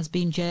has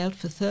been jailed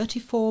for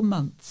 34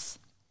 months.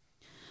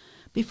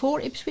 Before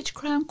Ipswich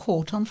Crown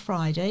Court on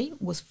Friday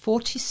was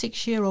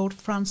 46-year-old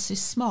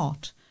Francis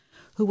Smart,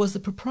 who was the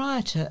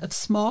proprietor of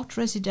Smart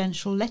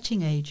Residential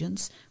Letting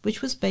Agents,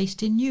 which was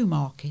based in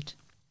Newmarket.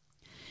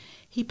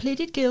 He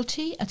pleaded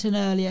guilty at an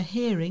earlier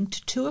hearing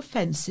to 2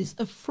 offences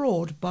of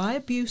fraud by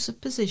abuse of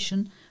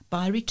position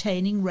by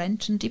retaining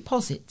rent and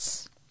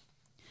deposits.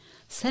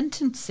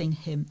 Sentencing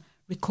him,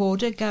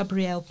 Recorder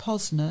Gabrielle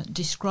Posner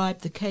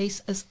described the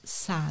case as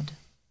sad.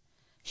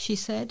 She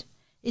said,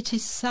 "It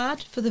is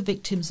sad for the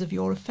victims of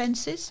your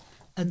offences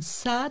and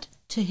sad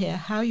to hear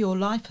how your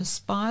life has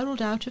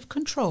spiralled out of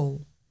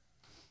control."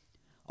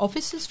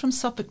 Officers from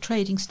Suffolk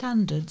Trading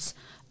Standards,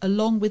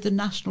 along with the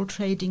National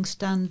Trading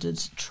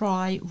Standards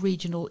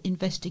Tri-Regional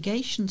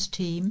Investigations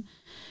Team,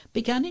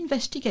 began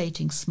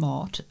investigating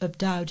Smart of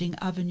Dowding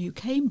Avenue,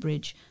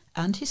 Cambridge,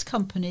 and his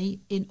company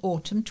in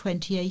autumn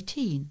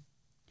 2018.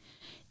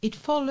 It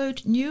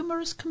followed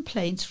numerous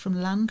complaints from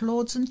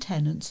landlords and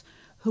tenants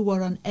who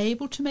were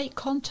unable to make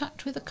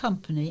contact with the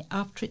company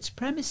after its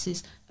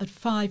premises at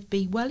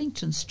 5B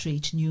Wellington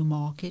Street,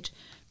 Newmarket,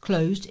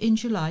 closed in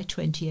July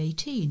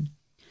 2018,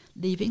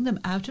 leaving them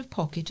out of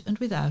pocket and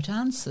without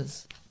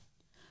answers.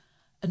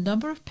 A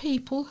number of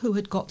people who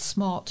had got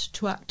Smart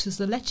to act as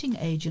the letting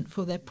agent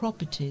for their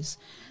properties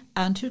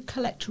and who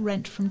collect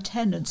rent from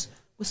tenants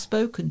were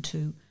spoken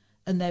to,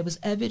 and there was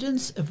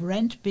evidence of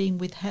rent being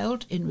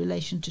withheld in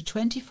relation to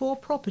 24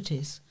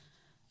 properties,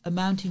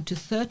 amounting to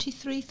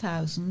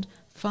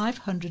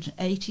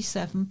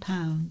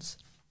 £33,587.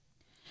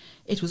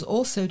 It was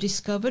also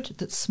discovered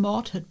that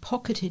Smart had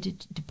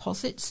pocketed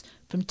deposits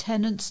from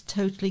tenants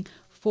totalling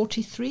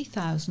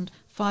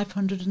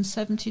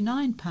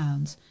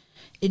 £43,579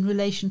 in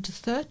relation to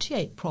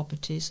 38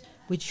 properties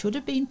which should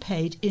have been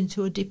paid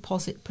into a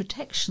deposit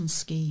protection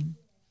scheme.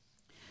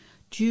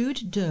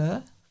 Jude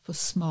Durr, for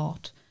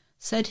Smart,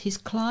 said his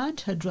client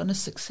had run a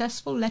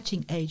successful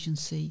letting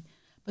agency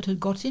but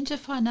had got into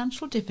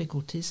financial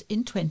difficulties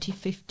in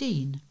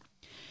 2015.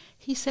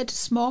 He said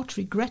Smart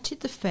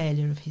regretted the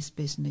failure of his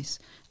business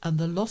and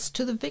the loss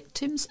to the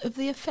victims of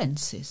the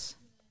offences.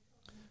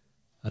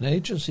 An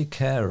agency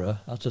carer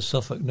at a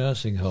Suffolk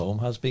nursing home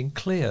has been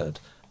cleared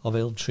of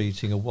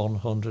ill-treating a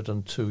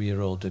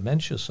 102-year-old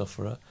dementia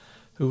sufferer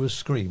who was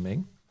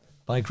screaming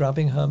by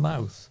grabbing her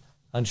mouth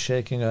and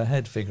shaking her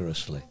head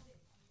vigorously.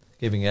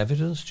 Giving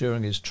evidence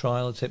during his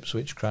trial at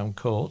Ipswich Crown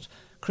Court,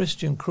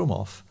 Christian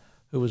Krumoff,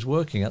 who was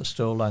working at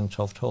Stow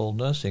Langtoft Hall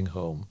nursing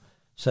home,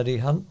 said he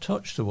hadn't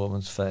touched the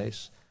woman's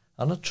face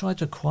and had tried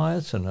to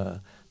quieten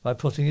her by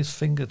putting his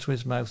finger to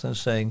his mouth and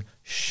saying,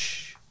 "Shh."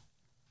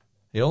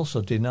 He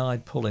also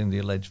denied pulling the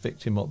alleged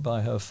victim up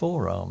by her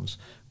forearms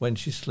when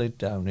she slid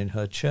down in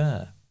her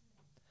chair.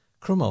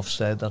 Krumoff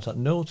said that at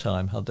no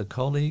time had the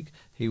colleague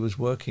he was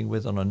working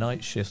with on a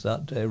night shift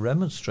that day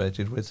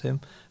remonstrated with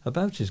him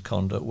about his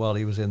conduct while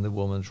he was in the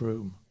woman's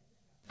room.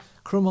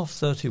 Krumoff,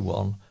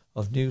 31,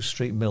 of New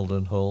Street,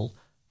 Mildenhall,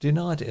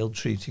 denied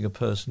ill-treating a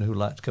person who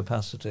lacked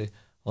capacity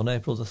on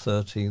April the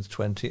 13th,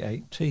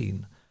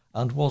 2018,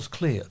 and was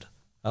cleared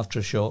after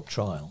a short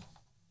trial.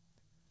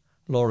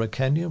 Laura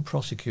Kenyon,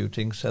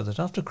 prosecuting, said that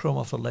after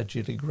Krumoff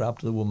allegedly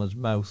grabbed the woman's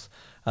mouth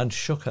and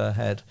shook her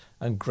head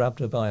and grabbed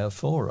her by her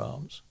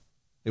forearms,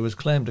 it was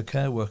claimed a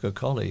care worker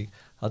colleague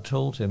had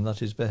told him that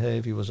his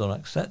behaviour was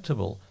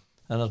unacceptable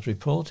and had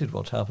reported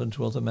what happened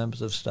to other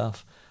members of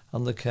staff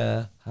and the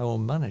care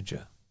home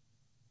manager.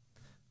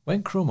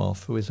 When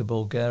Krumoff, who is a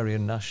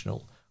Bulgarian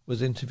national,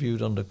 was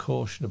interviewed under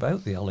caution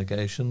about the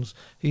allegations,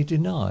 he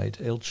denied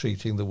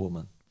ill-treating the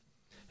woman.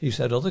 He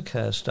said other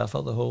care staff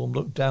at the home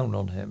looked down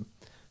on him,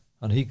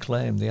 and he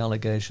claimed the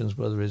allegations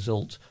were the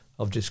result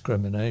of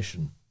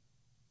discrimination.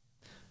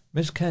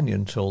 Ms.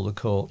 Kenyon told the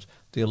court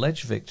the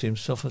alleged victim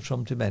suffered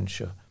from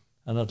dementia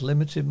and had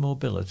limited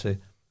mobility,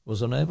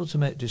 was unable to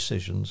make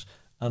decisions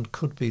and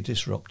could be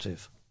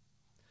disruptive.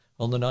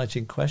 On the night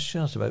in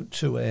question, at about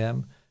 2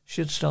 a.m,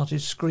 she had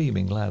started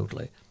screaming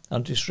loudly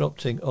and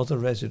disrupting other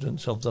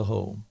residents of the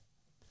home.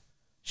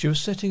 She was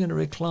sitting in a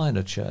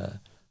recliner chair,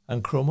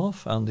 and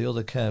Krumoff and the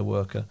other care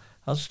worker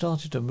had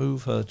started to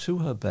move her to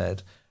her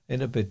bed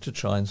in a bid to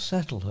try and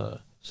settle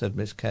her, said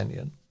Miss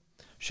Kenyon.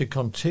 She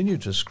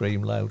continued to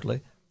scream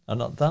loudly,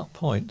 and at that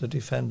point the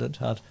defendant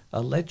had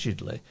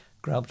allegedly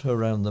grabbed her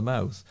round the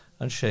mouth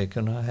and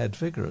shaken her head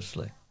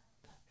vigorously.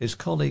 His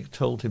colleague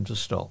told him to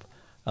stop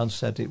and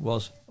said it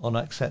was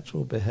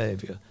unacceptable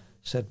behaviour,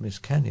 said Miss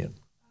Kenyon.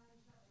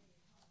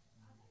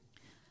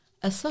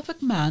 A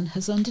Suffolk man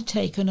has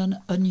undertaken an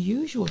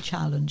unusual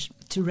challenge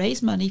to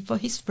raise money for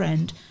his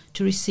friend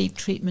to receive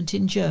treatment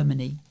in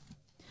Germany.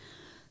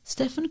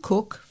 Stephen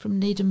Cook from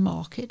Needham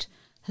Market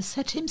has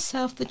set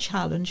himself the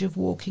challenge of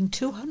walking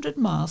 200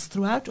 miles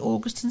throughout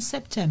August and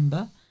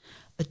September,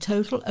 a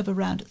total of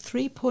around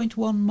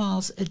 3.1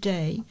 miles a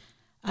day,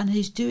 and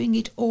he's doing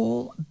it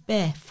all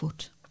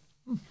barefoot.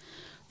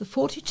 The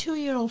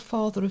 42-year-old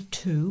father of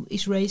two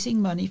is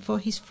raising money for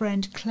his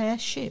friend Claire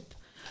Shipp,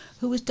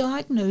 who was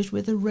diagnosed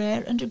with a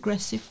rare and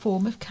aggressive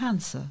form of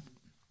cancer.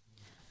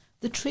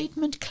 The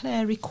treatment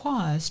Claire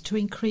requires to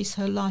increase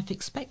her life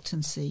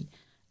expectancy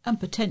and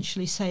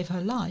potentially save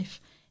her life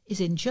is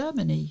in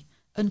Germany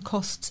and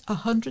costs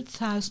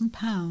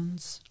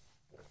 £100,000.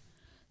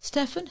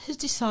 Stephen has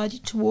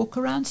decided to walk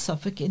around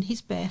Suffolk in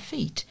his bare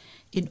feet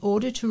in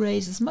order to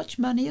raise as much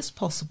money as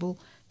possible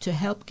to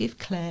help give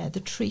Claire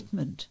the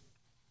treatment.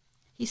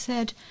 He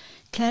said,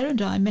 "Claire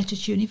and I met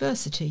at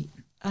university,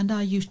 and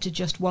I used to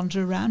just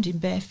wander around in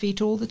bare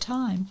feet all the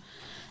time,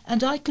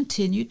 and I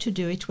continued to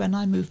do it when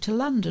I moved to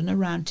London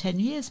around 10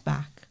 years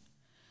back.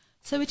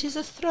 So it is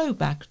a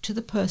throwback to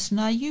the person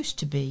I used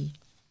to be.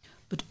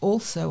 But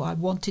also I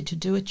wanted to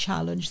do a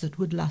challenge that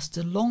would last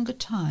a longer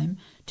time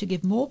to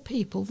give more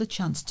people the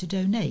chance to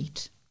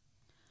donate.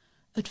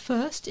 At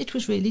first it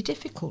was really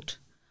difficult.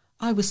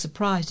 I was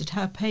surprised at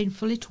how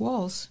painful it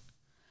was.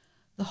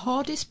 The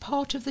hardest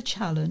part of the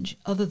challenge,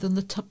 other than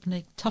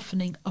the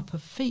toughening up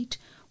of feet,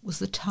 was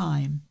the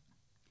time.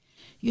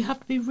 You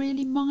have to be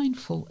really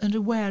mindful and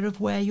aware of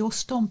where you're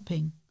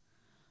stomping.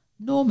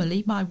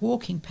 Normally my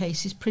walking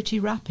pace is pretty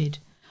rapid,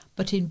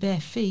 but in bare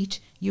feet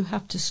you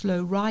have to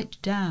slow right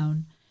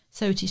down,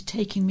 so it is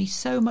taking me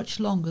so much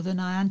longer than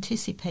I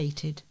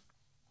anticipated."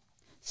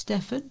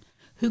 Stephen,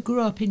 who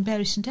grew up in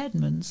Bury St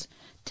Edmunds,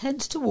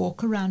 tends to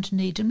walk around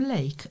Needham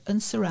Lake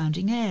and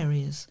surrounding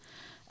areas,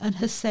 and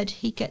has said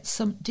he gets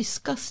some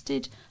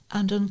disgusted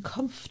and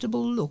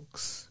uncomfortable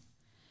looks.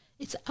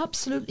 "It's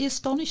absolutely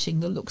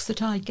astonishing, the looks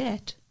that I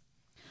get.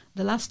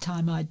 The last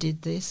time I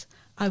did this,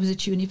 I was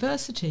at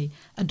university,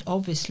 and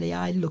obviously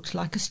I looked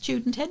like a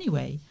student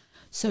anyway,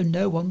 so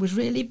no one was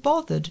really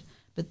bothered.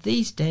 But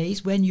these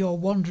days, when you're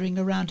wandering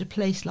around a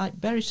place like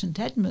Bury St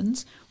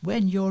Edmunds,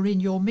 when you're in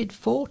your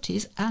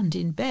mid-40s and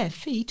in bare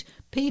feet,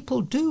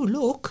 people do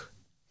look."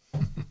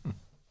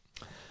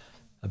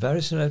 A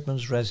Bury St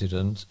Edmunds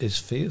resident is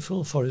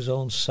fearful for his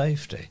own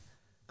safety,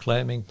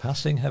 claiming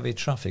passing heavy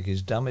traffic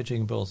is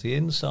damaging both the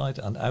inside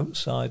and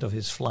outside of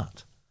his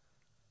flat.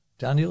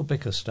 Daniel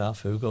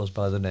Bickerstaff, who goes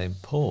by the name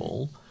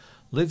Paul,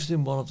 lives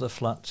in one of the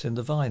flats in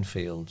the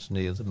Vinefields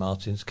near the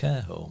Martins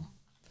Care Home.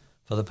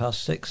 For the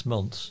past 6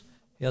 months,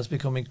 he has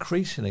become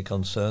increasingly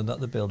concerned that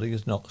the building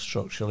is not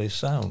structurally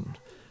sound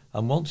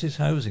and wants his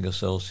housing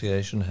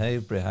association,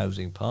 Havebury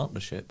Housing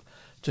Partnership,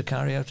 to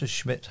carry out a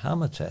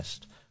Schmidt-Hammer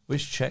test,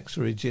 which checks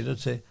the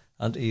rigidity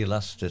and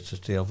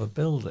elasticity of a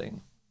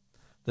building.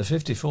 The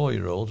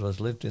 54-year-old, who has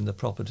lived in the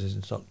property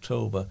since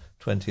October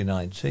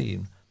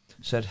 2019,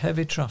 said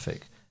heavy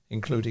traffic,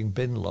 including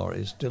bin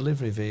lorries,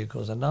 delivery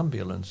vehicles and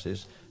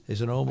ambulances, is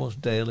an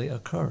almost daily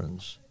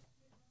occurrence.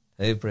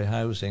 Havebury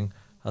Housing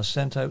has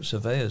sent out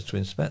surveyors to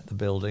inspect the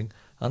building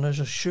and has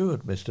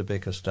assured Mr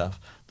Bickerstaff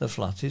the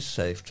flat is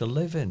safe to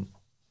live in.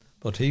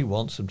 But he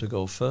wants them to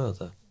go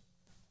further.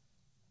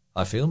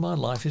 "I feel my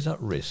life is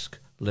at risk,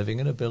 living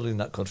in a building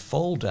that could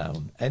fall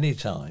down any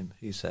time,"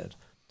 he said.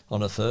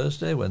 "On a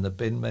Thursday, when the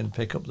bin men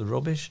pick up the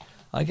rubbish,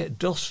 I get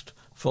dust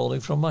falling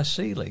from my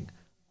ceiling.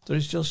 There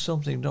is just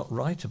something not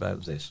right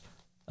about this.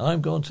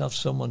 I'm going to have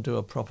someone do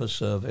a proper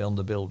survey on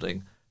the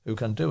building who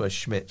can do a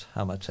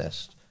Schmidt-Hammer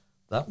test.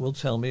 That will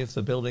tell me if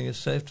the building is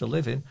safe to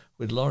live in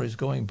with lorries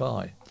going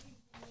by."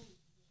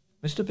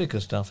 Mr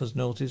Bickerstaff has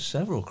noticed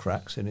several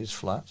cracks in his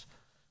flat,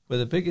 with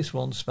the biggest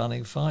one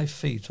spanning 5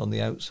 feet on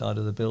the outside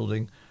of the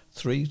building,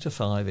 3 to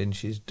 5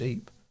 inches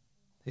deep.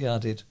 He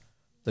added,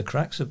 "The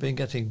cracks have been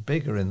getting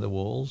bigger in the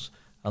walls,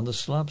 and the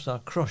slabs are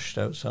crushed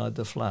outside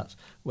the flat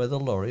where the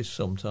lorries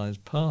sometimes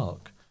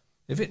park.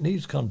 If it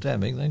needs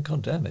condemning, then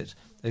condemn it.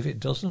 If it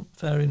doesn't,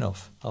 fair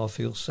enough, I'll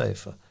feel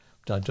safer.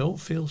 But I don't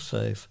feel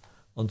safe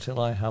until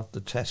I have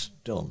the test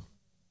done."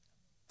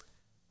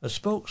 A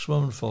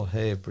spokeswoman for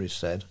Havebury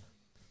said,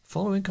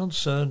 "Following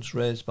concerns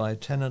raised by a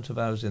tenant of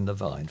ours in the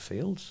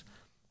Vinefields,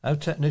 our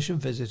technician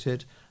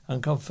visited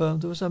and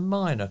confirmed there was a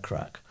minor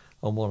crack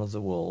on one of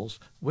the walls,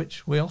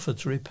 which we offered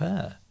to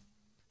repair.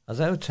 As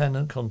our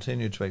tenant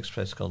continued to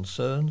express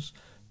concerns,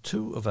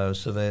 2 of our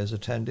surveyors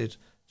attended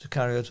to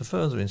carry out a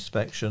further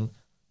inspection,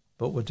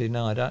 but were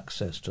denied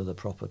access to the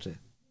property.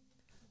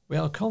 We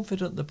are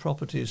confident the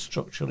property is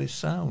structurally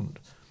sound,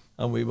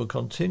 and we will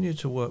continue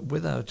to work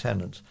with our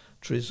tenant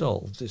to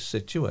resolve this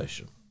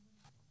situation."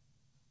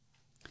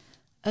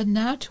 And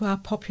now to our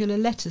popular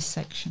letters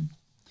section.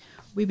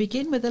 We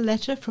begin with a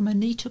letter from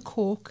Anita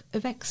Cork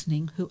of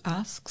Exning, who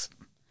asks,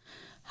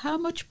 "How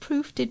much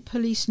proof did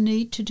police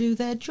need to do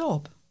their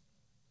job?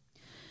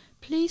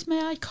 Please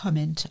may I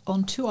comment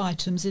on 2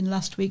 items in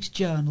last week's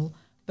journal,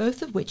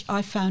 both of which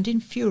I found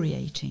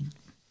infuriating.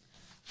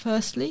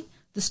 Firstly,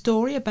 The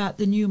story about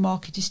the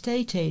Newmarket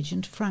estate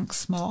agent Frank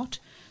Smart,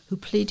 who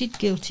pleaded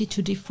guilty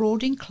to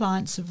defrauding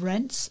clients of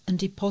rents and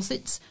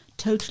deposits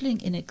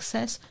totalling in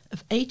excess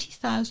of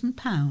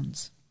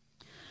 £80,000.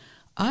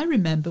 I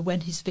remember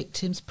when his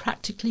victims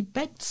practically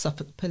begged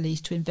Suffolk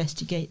police to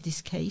investigate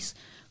this case,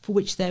 for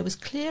which there was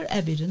clear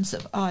evidence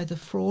of either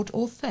fraud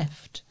or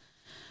theft.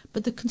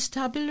 But the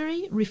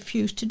constabulary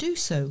refused to do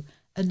so,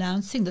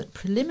 announcing that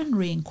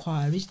preliminary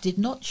inquiries did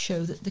not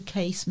show that the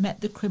case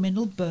met the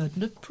criminal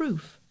burden of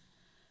proof,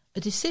 a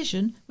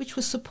decision which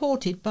was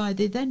supported by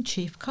the then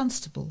Chief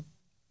Constable.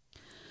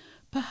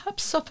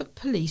 Perhaps Suffolk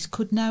Police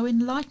could now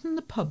enlighten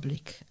the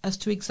public as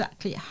to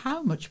exactly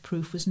how much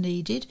proof was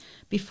needed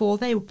before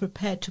they were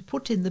prepared to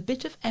put in the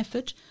bit of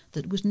effort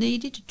that was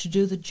needed to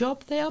do the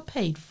job they are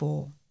paid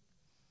for.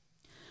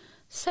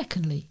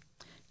 Secondly,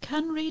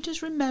 can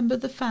readers remember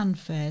the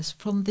fanfares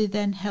from the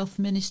then Health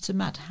Minister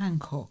Matt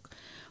Hancock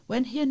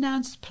when he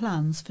announced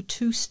plans for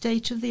 2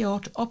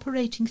 state-of-the-art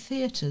operating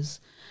theatres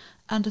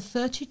and a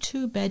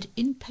 32-bed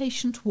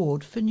inpatient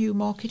ward for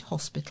Newmarket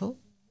Hospital?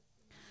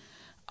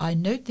 I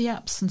note the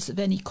absence of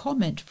any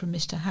comment from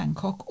Mr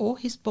Hancock or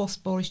his boss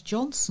Boris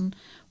Johnson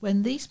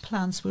when these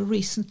plans were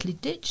recently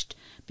ditched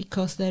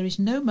because there is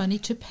no money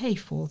to pay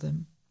for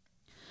them.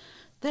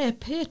 They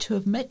appear to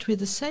have met with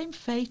the same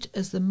fate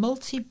as the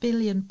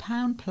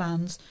multi-billion-pound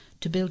plans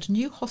to build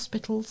new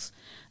hospitals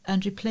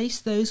and replace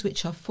those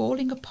which are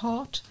falling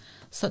apart,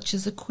 such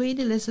as the Queen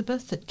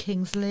Elizabeth at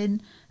King's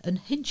Lynn and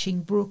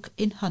Hinchingbrook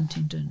in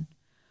Huntingdon.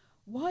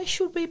 Why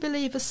should we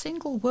believe a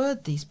single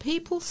word these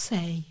people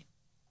say?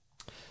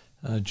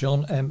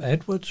 John M.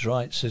 Edwards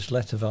writes his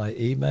letter via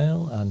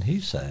email, and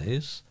he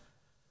says,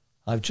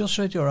 I've just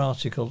read your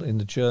article in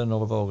the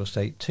Journal of August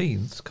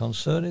 18th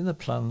concerning the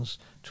plans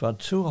to add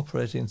 2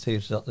 operating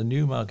theatres at the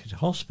Newmarket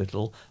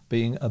Hospital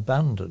being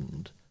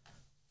abandoned.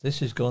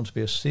 This is going to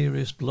be a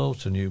serious blow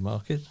to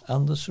Newmarket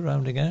and the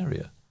surrounding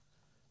area.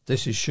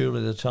 This is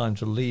surely the time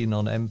to lean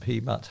on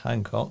MP Matt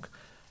Hancock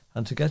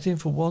and to get him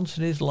for once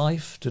in his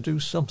life to do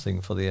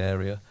something for the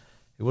area.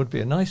 It would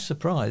be a nice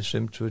surprise for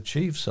him to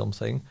achieve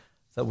something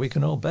that we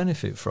can all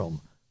benefit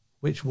from,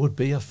 which would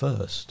be a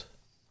first.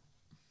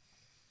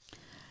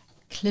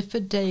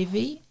 Clifford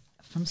Davey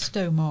from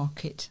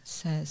Stowmarket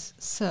says,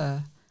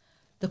 Sir,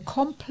 the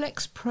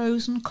complex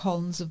pros and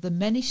cons of the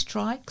many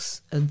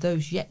strikes and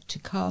those yet to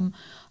come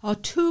are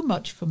too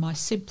much for my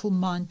simple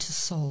mind to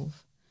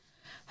solve.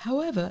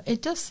 However,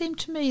 it does seem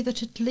to me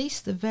that at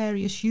least the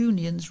various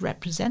unions'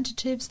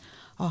 representatives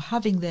are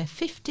having their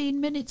 15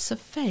 minutes of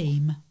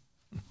fame.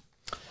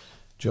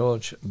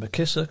 George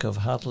McKissock of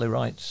Hadley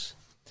writes,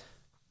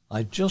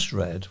 I just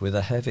read with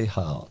a heavy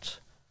heart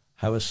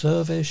how a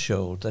survey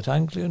showed that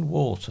Anglian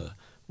Water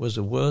was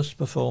the worst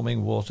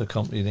performing water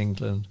company in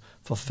England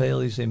for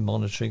failures in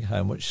monitoring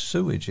how much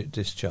sewage it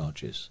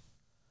discharges.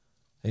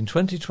 In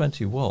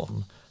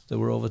 2021, there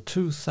were over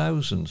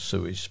 2,000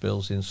 sewage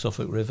spills in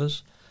Suffolk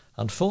rivers,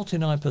 and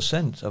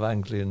 49% of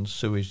Anglian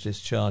sewage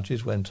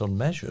discharges went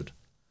unmeasured.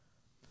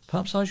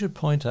 Perhaps I should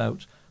point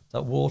out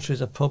that water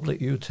is a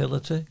public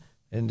utility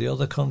in the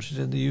other countries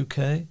in the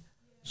UK,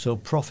 so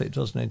profit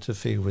doesn't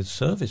interfere with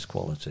service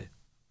quality.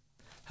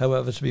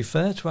 However, to be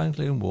fair to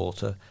Anglian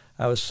Water,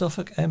 our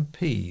Suffolk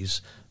MPs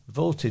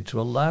voted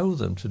to allow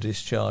them to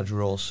discharge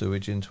raw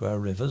sewage into our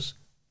rivers.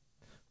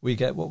 We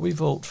get what we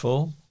vote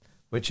for,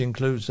 which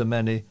includes the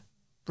many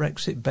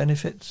Brexit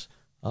benefits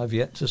I've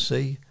yet to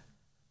see.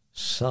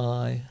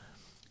 Sigh.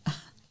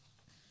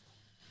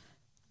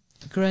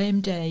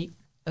 Graham Day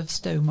of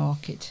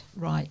Stowmarket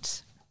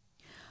writes,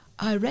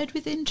 I read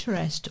with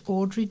interest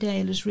Audrey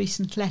Naylor's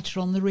recent letter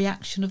on the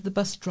reaction of the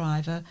bus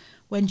driver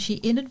when she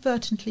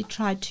inadvertently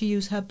tried to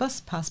use her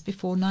bus pass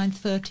before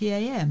 9:30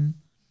 a.m.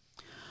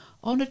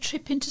 On a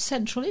trip into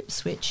central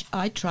Ipswich,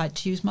 I tried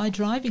to use my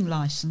driving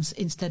licence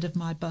instead of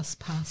my bus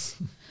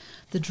pass.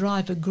 The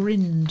driver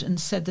grinned and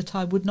said that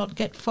I would not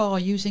get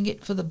far using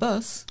it for the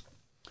bus.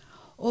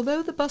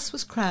 Although the bus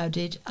was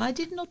crowded, I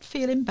did not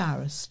feel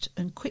embarrassed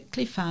and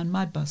quickly found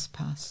my bus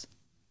pass.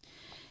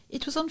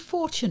 It was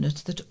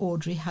unfortunate that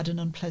Audrey had an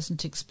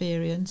unpleasant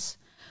experience.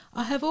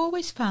 I have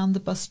always found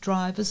the bus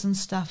drivers and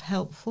staff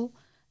helpful,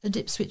 and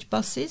Ipswich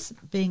Buses,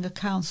 being a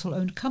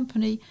council-owned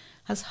company,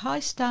 has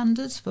high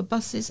standards for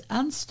buses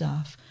and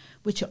staff,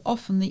 which are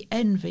often the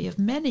envy of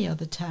many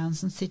other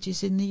towns and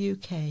cities in the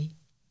UK.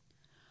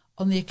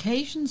 On the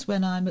occasions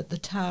when I'm at the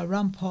Tower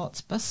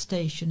Ramparts bus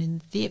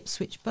station, the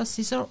Ipswich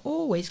buses are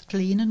always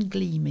clean and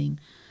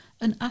gleaming,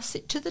 an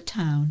asset to the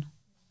town.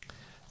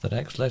 The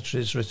next letter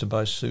is written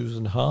by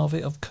Susan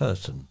Harvey of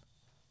Curtin.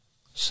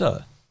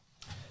 Sir,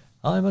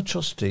 I am a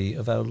trustee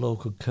of our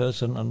local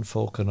Curtin and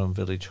Falkenham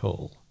Village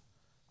Hall.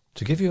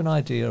 To give you an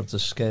idea of the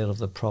scale of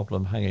the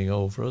problem hanging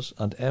over us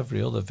and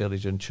every other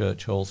village and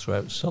church hall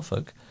throughout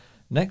Suffolk,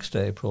 next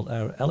April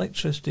our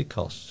electricity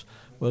costs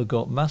will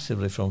go up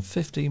massively from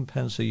 15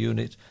 pence a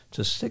unit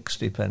to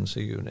 60 pence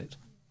a unit.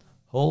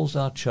 Halls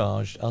are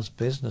charged as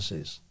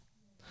businesses.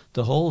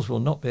 The halls will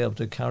not be able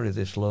to carry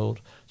this load,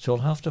 so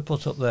will have to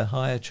put up their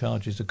higher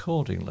charges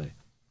accordingly.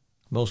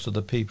 Most of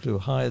the people who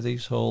hire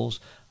these halls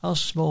are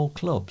small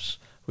clubs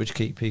which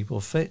keep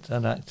people fit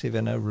and active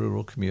in our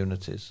rural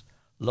communities.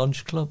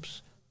 Lunch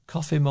clubs,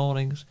 coffee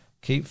mornings,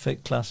 keep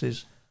fit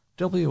classes,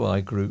 WI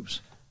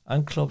groups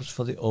and clubs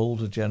for the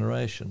older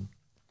generation.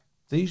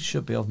 These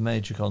should be of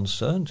major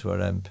concern to our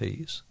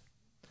MPs.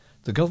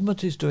 The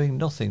government is doing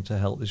nothing to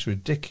help this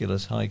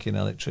ridiculous hike in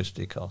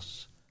electricity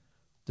costs.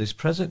 This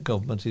present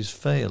government is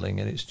failing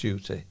in its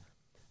duty.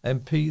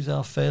 MPs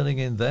are failing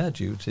in their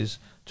duties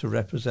to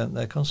represent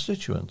their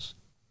constituents.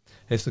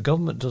 If the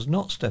government does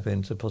not step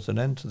in to put an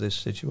end to this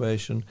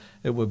situation,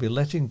 it will be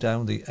letting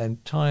down the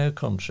entire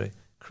country,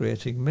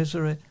 creating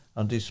misery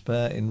and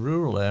despair in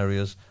rural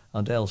areas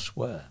and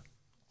elsewhere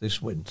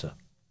this winter.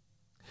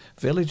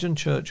 Village and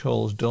church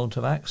halls don't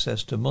have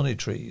access to money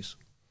trees.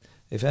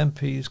 If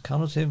MPs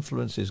cannot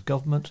influence his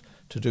government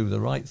to do the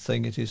right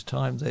thing, it is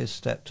time they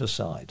stepped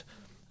aside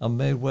and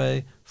made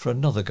way for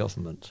another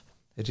government.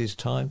 It is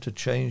time to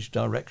change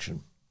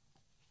direction.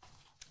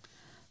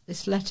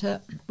 This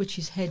letter, which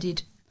is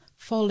headed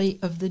Folly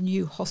of the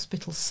New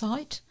Hospital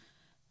Site,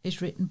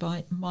 is written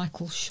by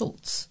Michael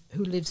Schultz,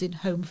 who lives in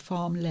Home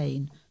Farm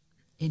Lane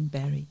in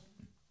Bury.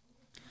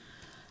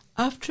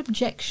 After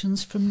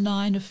objections from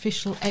 9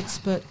 official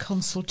expert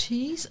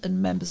consultees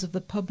and members of the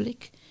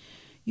public,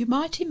 you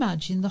might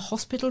imagine the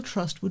Hospital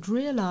Trust would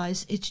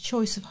realise its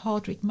choice of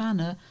Hardwicke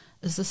Manor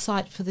as the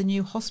site for the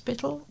new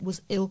hospital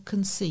was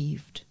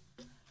ill-conceived.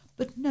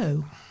 But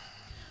no,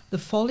 the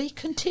folly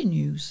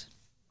continues.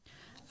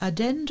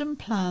 Addendum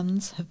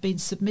plans have been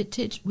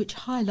submitted which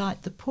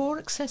highlight the poor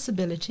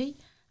accessibility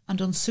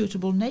and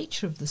unsuitable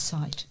nature of the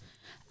site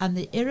and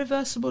the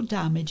irreversible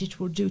damage it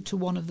will do to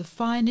one of the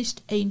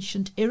finest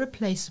ancient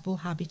irreplaceable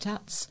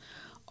habitats,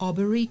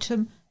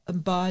 arboretum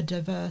and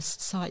biodiverse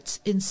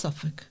sites in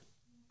Suffolk.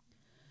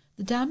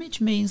 The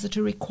damage means that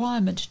a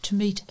requirement to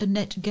meet a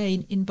net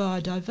gain in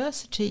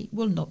biodiversity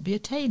will not be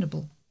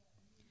attainable.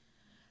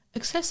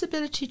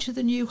 Accessibility to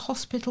the new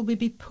hospital will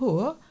be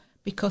poor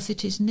because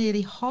it is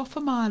nearly half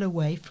a mile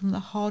away from the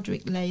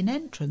Hardwicke Lane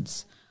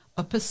entrance,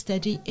 up a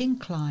steady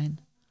incline.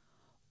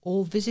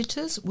 All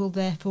visitors will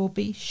therefore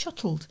be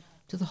shuttled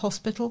to the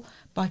hospital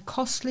by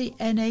costly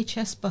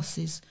NHS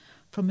buses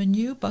from a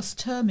new bus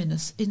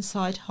terminus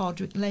inside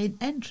Hardwicke Lane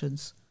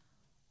entrance,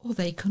 or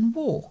they can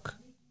walk.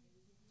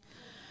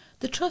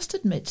 The Trust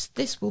admits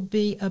this will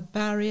be a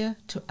barrier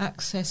to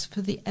access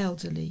for the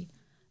elderly,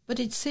 but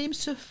it seems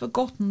to have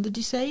forgotten the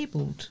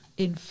disabled,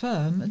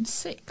 infirm and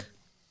sick.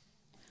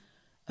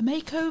 A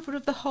makeover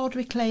of the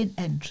Hardwicke Lane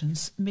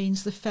entrance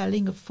means the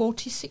felling of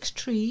 46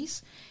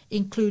 trees,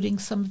 including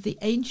some of the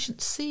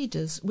ancient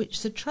cedars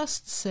which the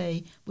Trust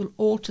say will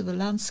alter the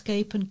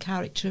landscape and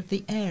character of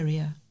the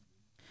area.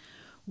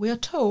 We are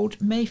told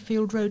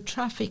Mayfield Road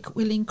traffic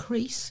will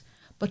increase,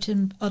 but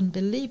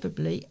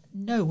unbelievably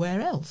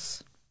nowhere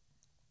else.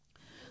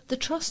 The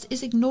Trust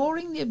is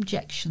ignoring the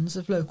objections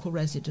of local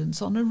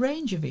residents on a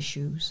range of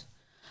issues.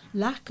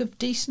 Lack of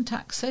decent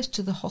access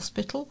to the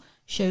hospital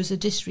shows a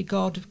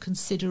disregard of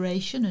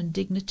consideration and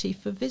dignity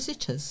for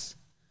visitors.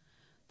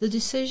 The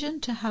decision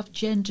to have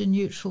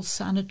gender-neutral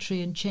sanitary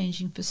and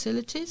changing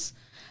facilities,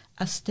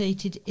 as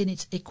stated in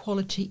its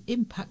Equality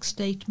Impact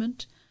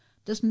Statement,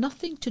 does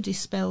nothing to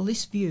dispel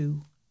this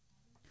view.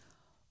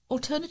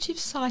 Alternative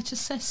site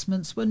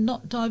assessments were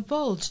not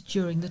divulged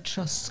during the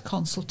Trust's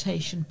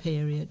consultation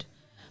period,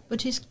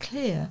 but is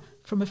clear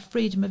from a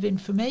Freedom of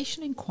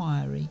Information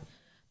inquiry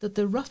that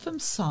the Rougham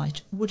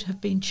site would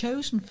have been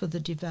chosen for the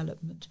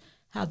development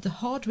had the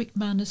Hardwicke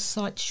Manor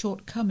site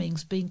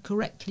shortcomings been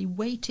correctly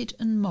weighted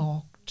and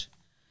marked.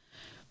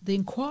 The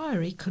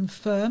inquiry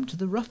confirmed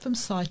the Rougham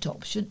site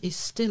option is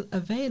still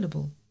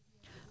available.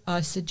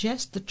 I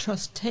suggest the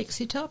Trust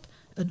takes it up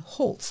and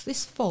halts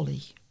this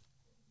folly.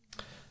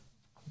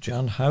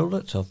 Jan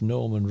Howlett of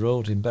Norman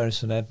Road in Bury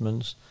St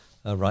Edmunds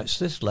writes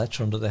this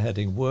letter under the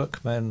heading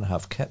Workmen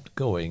Have Kept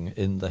Going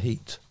in the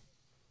Heat.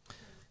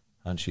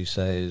 And she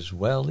says,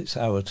 well, it's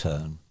our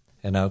turn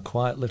in our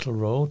quiet little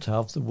road to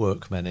have the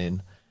workmen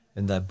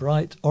in their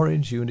bright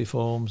orange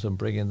uniforms and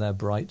bring in their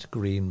bright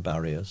green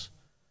barriers.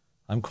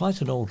 I'm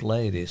quite an old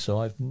lady, so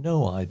I've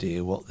no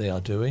idea what they are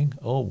doing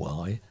or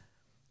why.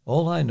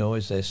 All I know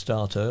is they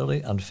start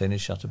early and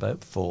finish at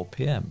about 4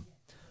 p.m.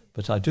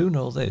 But I do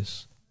know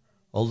this.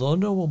 Although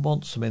no one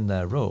wants them in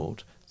their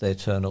road, they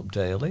turn up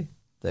daily,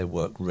 they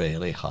work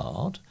really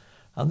hard,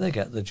 and they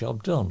get the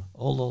job done,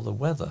 although the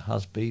weather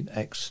has been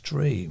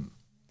extreme.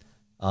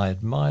 I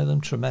admire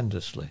them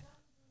tremendously.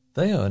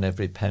 They earn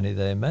every penny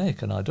they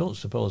make, and I don't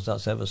suppose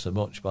that's ever so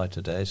much by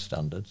today's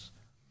standards.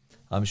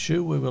 I'm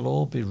sure we will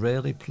all be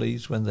really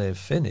pleased when they've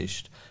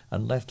finished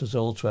and left us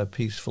all to our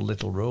peaceful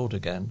little road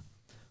again.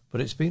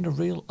 But it's been a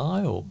real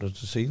eye-opener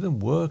to see them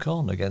work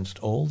on against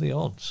all the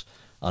odds,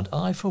 and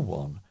I, for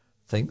one,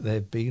 think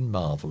they've been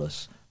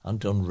marvellous and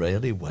done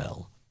really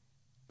well.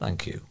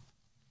 Thank you.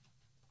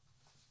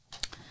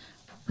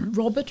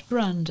 Robert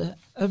Brander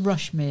of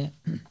Rushmere.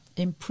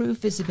 Improve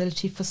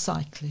visibility for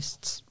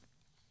cyclists.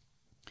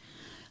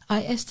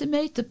 I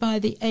estimate that by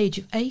the age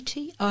of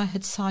 80 I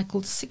had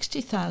cycled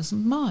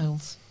 60,000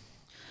 miles.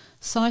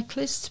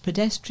 Cyclists,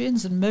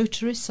 pedestrians and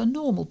motorists are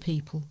normal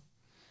people.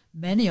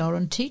 Many are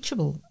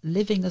unteachable,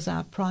 living as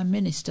our Prime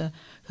Minister,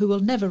 who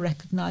will never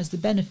recognise the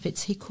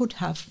benefits he could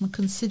have from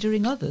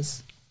considering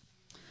others.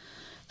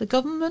 The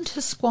government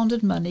has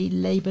squandered money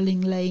labelling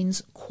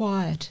lanes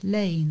quiet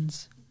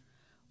lanes.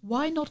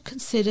 Why not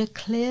consider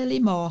clearly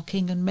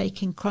marking and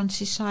making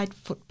countryside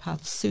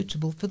footpaths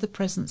suitable for the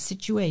present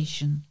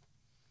situation?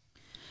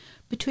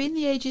 Between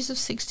the ages of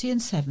 60 and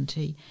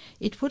 70,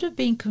 it would have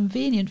been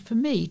convenient for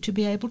me to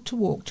be able to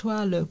walk to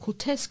our local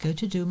Tesco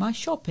to do my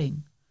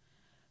shopping.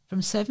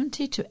 From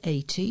 70 to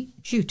 80,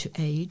 due to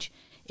age,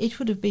 it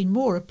would have been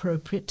more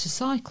appropriate to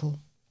cycle.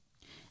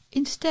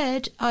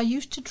 Instead, I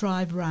used to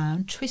drive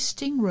round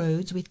twisting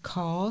roads with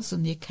cars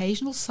and the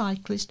occasional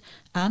cyclist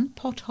and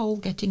pothole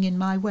getting in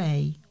my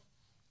way.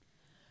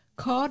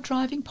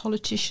 Car-driving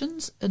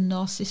politicians and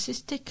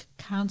narcissistic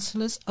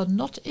councillors are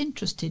not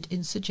interested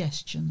in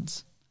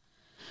suggestions.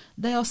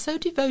 They are so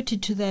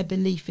devoted to their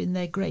belief in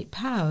their great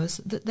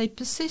powers that they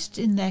persist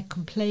in their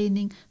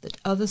complaining that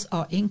others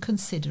are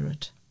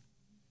inconsiderate.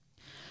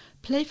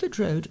 Playford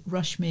Road,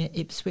 Rushmere,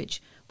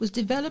 Ipswich, was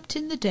developed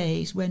in the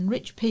days when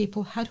rich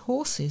people had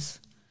horses.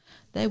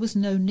 There was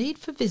no need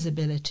for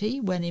visibility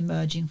when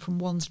emerging from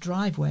one's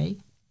driveway.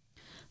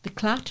 The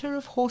clatter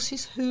of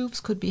horses' hooves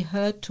could be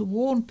heard to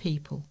warn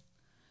people.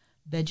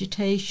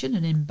 Vegetation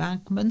and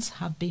embankments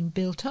have been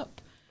built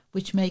up,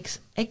 which makes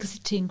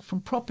exiting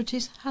from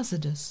properties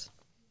hazardous.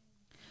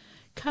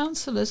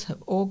 Councillors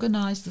have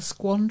organised the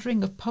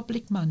squandering of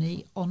public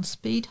money on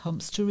speed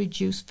humps to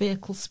reduce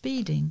vehicle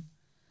speeding.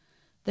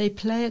 They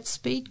play at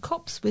speed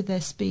cops with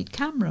their speed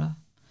camera.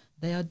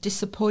 They are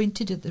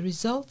disappointed at the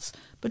results,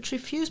 but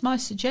refuse my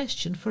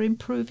suggestion for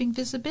improving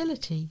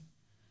visibility.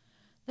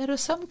 There are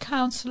some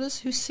councillors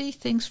who see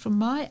things from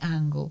my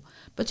angle,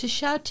 but are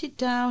shouted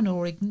down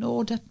or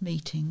ignored at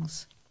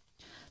meetings.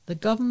 The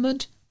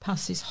government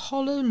passes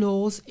hollow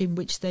laws in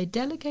which they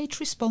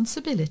delegate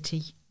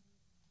responsibility.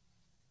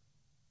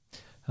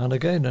 And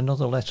again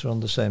another letter on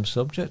the same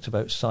subject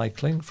about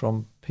cycling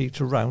from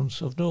Peter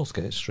Rounce of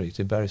Northgate Street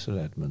in Bury St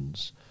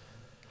Edmunds.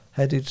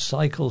 Headed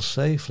 "Cycle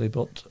safely,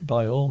 but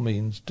by all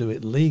means do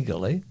it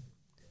legally."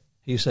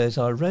 He says,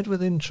 "I read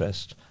with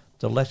interest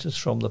the letters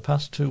from the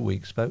past 2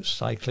 weeks about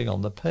cycling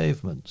on the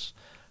pavements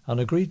and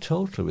agree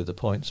totally with the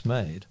points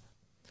made.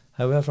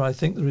 However, I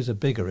think there is a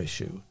bigger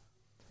issue.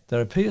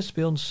 There appears to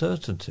be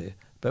uncertainty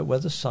about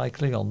whether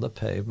cycling on the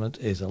pavement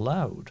is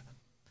allowed.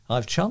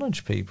 I've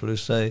challenged people who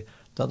say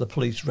that the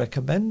police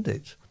recommend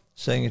it,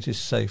 saying it is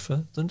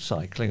safer than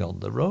cycling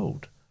on the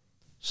road.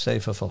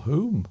 Safer for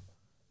whom?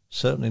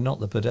 Certainly not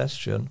the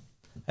pedestrian.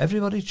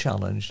 Everybody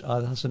challenged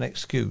either has an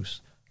excuse,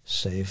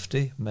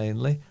 safety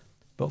mainly,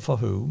 but for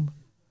whom,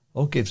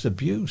 or gives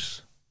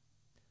abuse.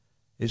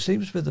 It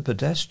seems to be the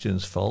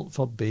pedestrian's fault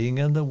for being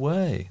in the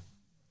way.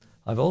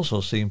 I've also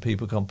seen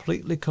people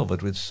completely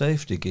covered with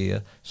safety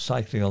gear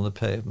cycling on the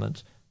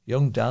pavement.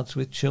 Young dads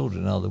with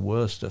children are the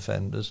worst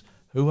offenders.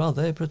 Who are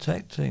they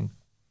protecting?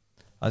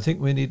 I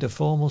think we need a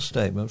formal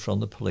statement from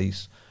the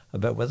police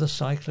about whether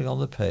cycling on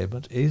the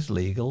pavement is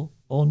legal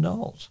or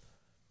not.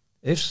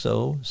 If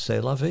so,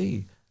 c'est la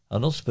vie,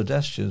 and us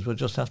pedestrians will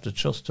just have to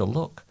trust to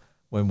luck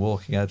when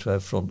walking out of our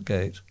front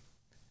gate.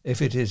 If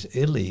it is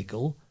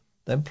illegal,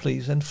 then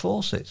please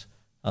enforce it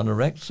and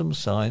erect some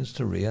signs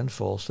to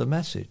reinforce the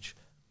message.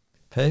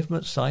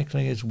 Pavement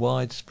cycling is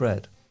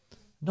widespread,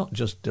 not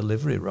just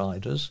delivery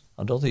riders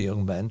and other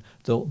young men,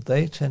 though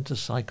they tend to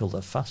cycle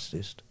the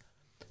fastest.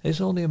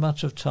 It's only a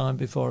matter of time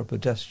before a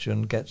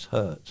pedestrian gets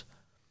hurt.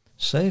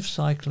 Safe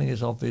cycling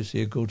is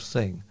obviously a good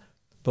thing,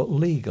 but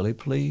legally,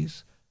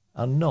 please,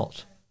 and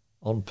not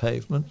on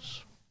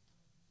pavements.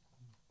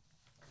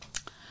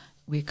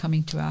 We're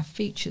coming to our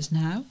features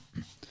now.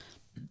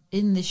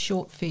 In this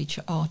short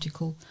feature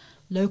article,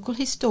 local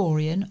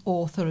historian,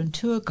 author and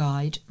tour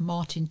guide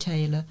Martin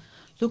Taylor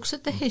looks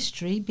at the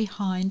history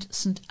behind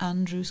St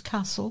Andrew's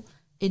Castle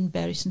in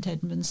Bury St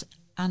Edmunds,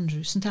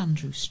 St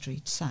Andrew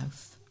Street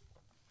South.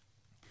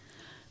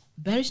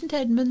 Bury St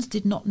Edmunds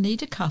did not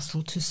need a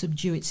castle to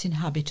subdue its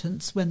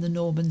inhabitants when the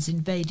Normans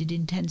invaded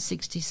in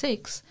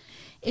 1066.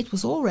 It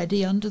was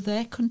already under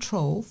their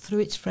control through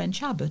its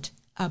French abbot,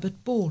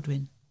 Abbot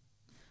Baldwin.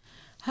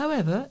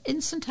 However,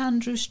 in St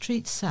Andrew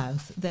Street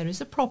South there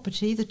is a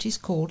property that is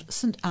called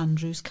St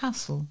Andrew's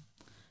Castle.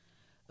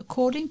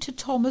 According to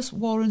Thomas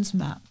Warren's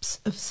maps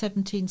of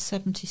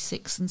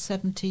 1776 and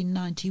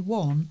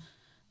 1791,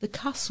 the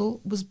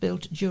castle was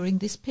built during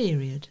this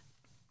period.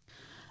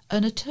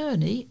 An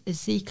attorney,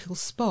 Ezekiel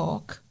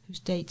Spark, whose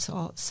dates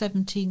are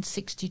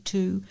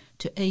 1762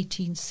 to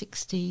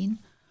 1816,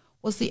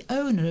 was the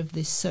owner of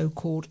this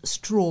so-called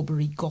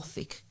strawberry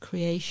Gothic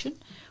creation,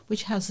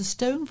 which has a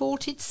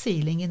stone-vaulted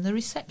ceiling in the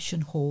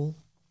reception hall.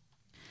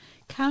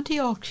 County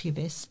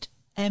Archivist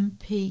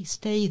M.P.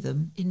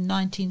 Statham in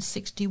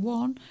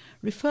 1961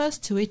 refers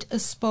to it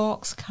as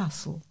Sparks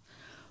Castle,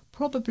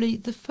 probably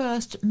the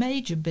first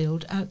major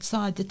build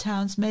outside the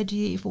town's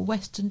medieval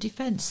western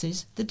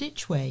defences, the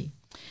Ditchway.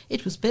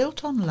 It was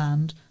built on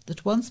land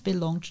that once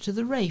belonged to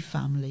the Ray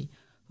family,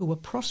 who were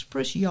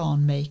prosperous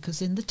yarn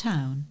makers in the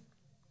town.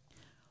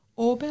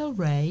 Orbell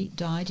Ray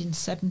died in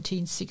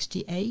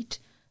 1768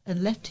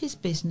 and left his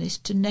business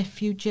to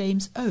nephew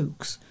James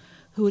Oakes,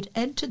 who had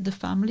entered the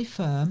family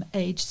firm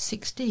aged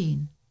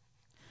 16.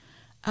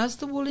 As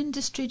the wool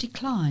industry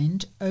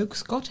declined,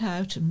 Oakes got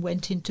out and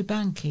went into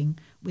banking,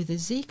 with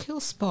Ezekiel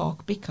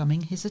Spark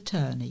becoming his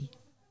attorney.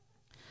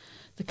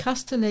 The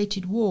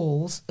castellated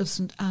walls of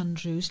St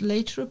Andrews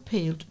later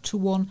appealed to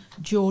one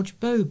George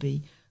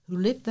Bowby, who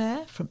lived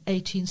there from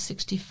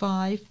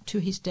 1865 to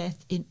his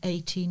death in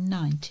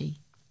 1890.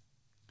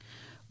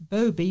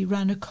 Bowby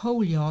ran a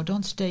coal yard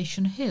on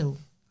Station Hill,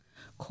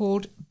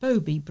 called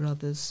Bowby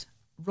Brothers,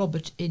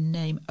 Robert in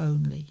name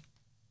only.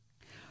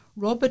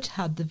 Robert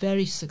had the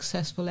very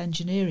successful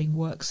engineering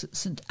works at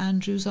St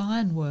Andrews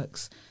Iron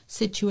Works,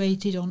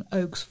 situated on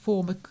Oak's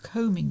former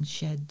combing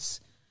sheds.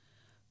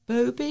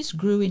 Bowby's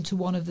grew into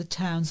one of the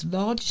town's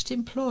largest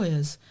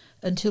employers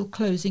until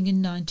closing in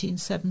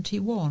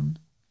 1971.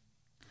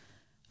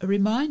 A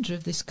reminder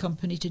of this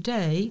company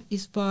today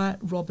is via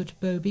Robert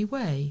Bowby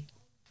Way.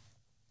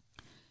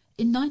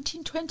 In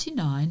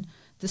 1929,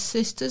 the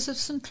Sisters of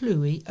St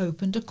Louis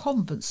opened a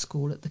convent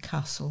school at the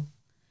castle.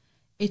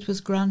 It was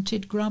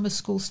granted grammar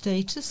school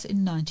status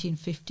in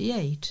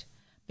 1958,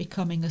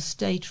 becoming a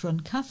state-run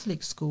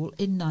Catholic school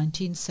in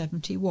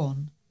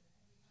 1971.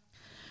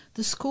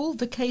 The school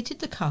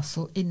vacated the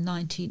castle in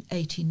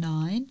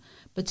 1989,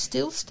 but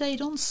still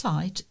stayed on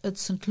site at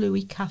St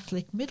Louis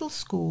Catholic Middle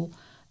School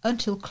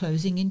until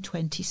closing in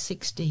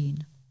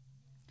 2016.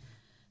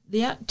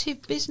 The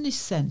Active Business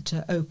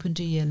Centre opened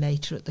a year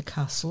later at the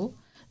castle.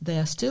 They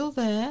are still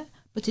there,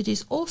 but it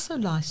is also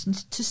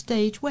licensed to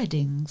stage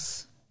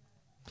weddings.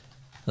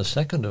 The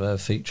second of our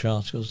feature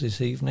articles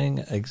this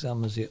evening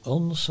examines the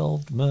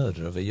unsolved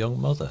murder of a young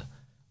mother,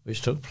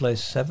 which took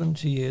place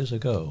 70 years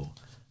ago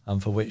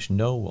and for which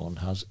no one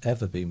has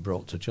ever been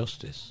brought to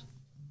justice.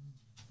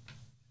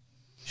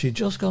 She'd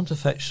just gone to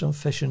fetch some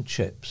fish and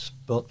chips,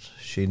 but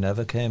she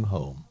never came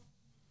home.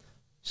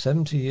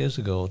 70 years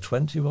ago,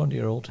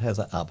 21-year-old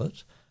Heather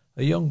Abbott,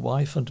 a young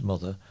wife and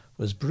mother,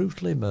 was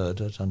brutally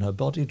murdered and her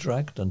body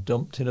dragged and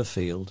dumped in a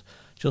field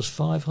just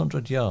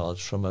 500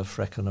 yards from her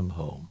Freckenham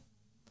home.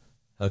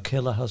 Her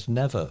killer has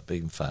never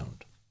been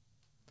found.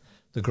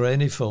 The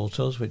grainy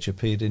photos, which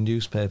appeared in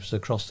newspapers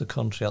across the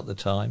country at the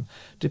time,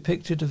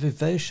 depicted a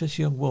vivacious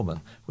young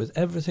woman with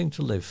everything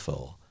to live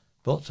for,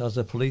 but as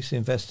the police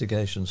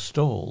investigation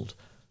stalled,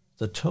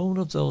 the tone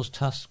of those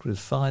tasked with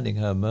finding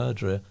her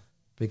murderer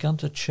began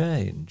to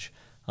change,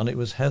 and it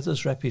was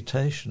Heather's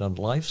reputation and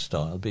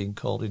lifestyle being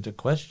called into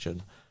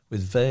question,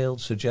 with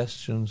veiled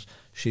suggestions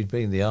she'd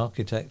been the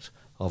architect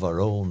of her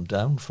own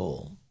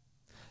downfall.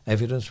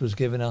 Evidence was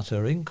given at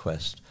her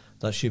inquest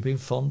that she'd been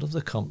fond of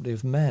the company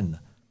of men,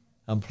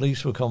 and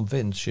police were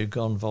convinced she had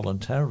gone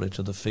voluntarily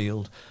to the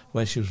field,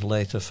 where she was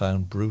later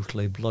found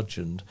brutally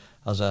bludgeoned,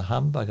 as her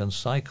handbag and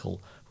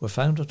cycle were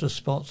found at a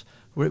spot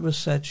where it was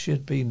said she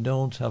had been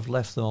known to have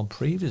left them on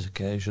previous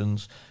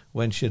occasions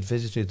when she had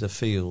visited the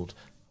field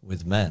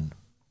with men.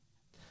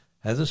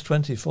 Heather's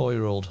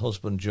 24-year-old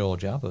husband,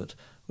 George Abbott,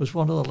 was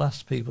one of the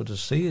last people to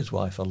see his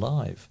wife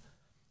alive.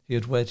 He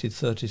had waited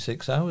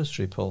 36 hours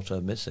to report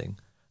her missing,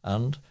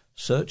 and,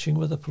 searching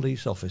with a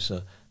police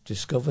officer,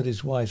 discovered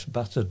his wife's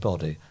battered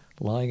body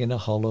lying in a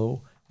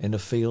hollow in a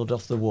field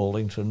off the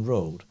Wallington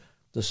Road,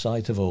 the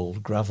site of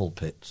old gravel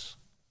pits.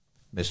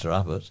 Mr.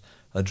 Abbott,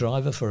 a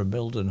driver for a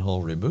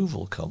Mildenhall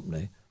removal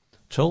company,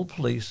 told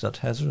police that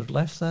Heather had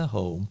left their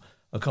home,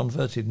 a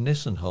converted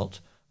Nissen hut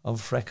on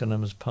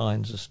Freckenham's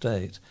Pines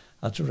estate,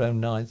 at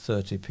around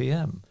 9:30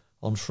 p.m.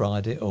 on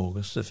Friday,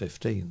 August the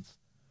 15th.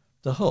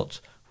 The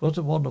hut was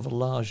one of a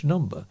large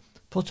number,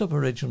 put up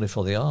originally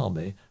for the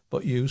army,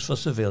 but used for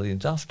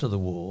civilians after the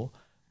war,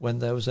 when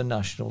there was a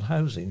national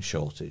housing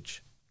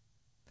shortage.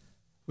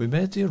 We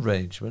made the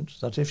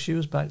arrangement that if she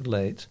was back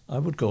late, I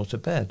would go to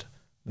bed,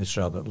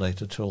 Mr. Abbott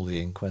later told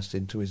the inquest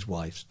into his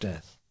wife's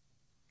death.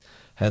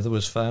 Heather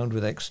was found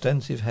with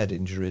extensive head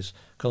injuries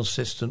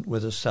consistent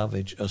with a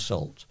savage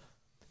assault.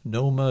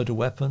 No murder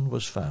weapon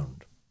was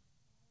found.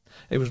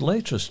 It was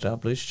later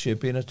established she had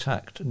been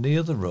attacked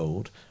near the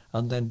road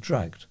and then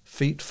dragged,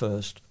 feet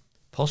first,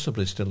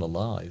 possibly still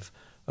alive,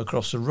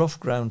 across the rough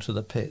ground to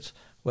the pit,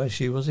 where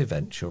she was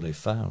eventually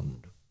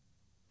found.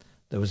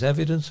 There was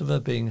evidence of her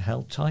being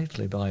held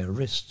tightly by her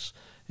wrists,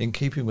 in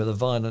keeping with a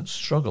violent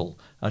struggle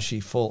as she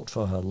fought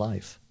for her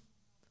life.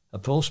 A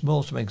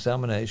post-mortem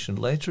examination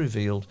later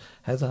revealed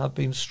Heather had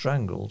been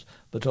strangled,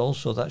 but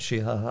also that she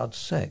had had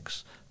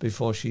sex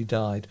before she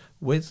died,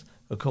 with,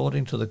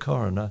 according to the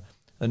coroner,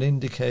 an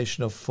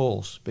indication of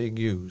force being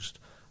used,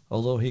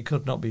 although he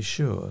could not be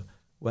sure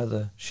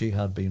whether she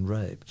had been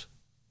raped.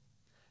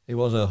 It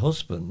was her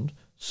husband,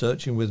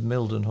 searching with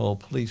Mildenhall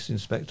Police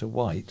Inspector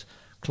White,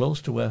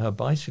 close to where her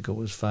bicycle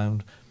was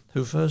found,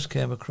 who first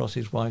came across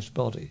his wife's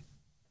body.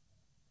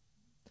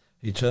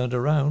 He turned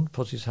around,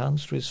 put his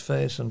hands to his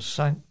face and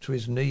sank to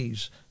his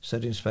knees,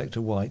 said Inspector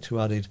White, who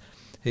added,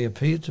 "He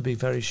appeared to be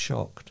very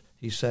shocked.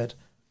 He said,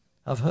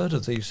 'I've heard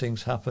of these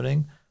things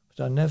happening, but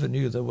but I never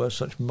knew there were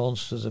such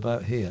monsters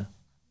about here.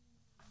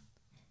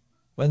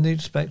 When the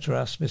inspector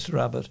asked Mr.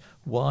 Abbott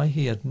why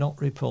he had not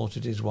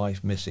reported his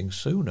wife missing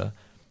sooner,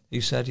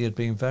 he said he had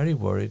been very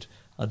worried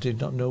and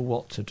did not know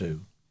what to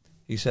do.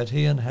 He said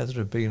he and Heather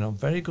had been on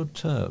very good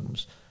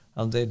terms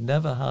and they'd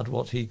never had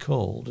what he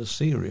called a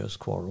serious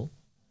quarrel.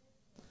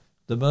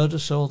 The murder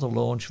saw the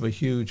launch of a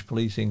huge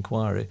police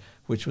inquiry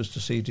which was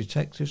to see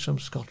detectives from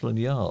Scotland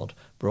Yard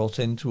brought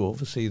in to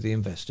oversee the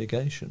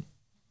investigation.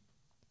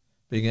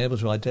 Being able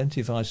to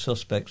identify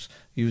suspects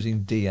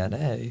using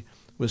DNA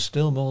was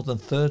still more than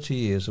 30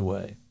 years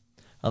away,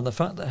 and the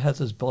fact that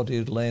Heather's body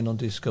had lain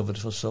undiscovered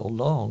for so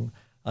long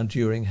and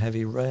during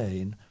heavy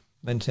rain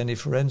meant any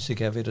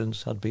forensic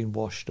evidence had been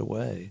washed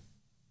away.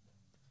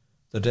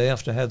 The day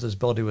after Heather's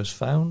body was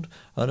found,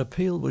 an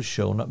appeal was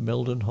shown at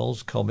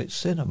Mildenhall's Comet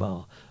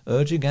Cinema,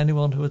 urging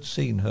anyone who had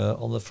seen her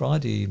on the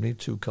Friday evening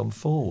to come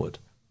forward.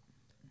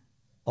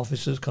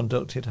 Officers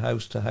conducted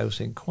house-to-house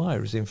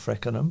inquiries in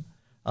Freckenham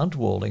and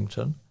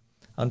Wallington,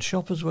 and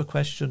shoppers were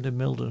questioned in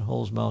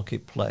Mildenhall's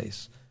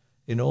marketplace.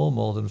 In all,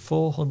 more than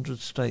 400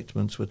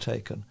 statements were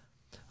taken,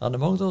 and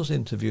among those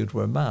interviewed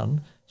were a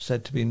man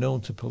said to be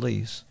known to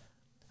police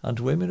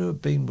and women who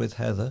had been with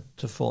Heather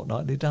to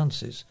fortnightly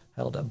dances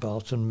held at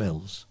Barton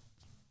Mills.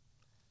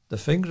 The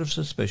finger of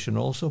suspicion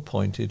also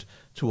pointed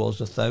towards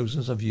the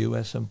thousands of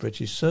US and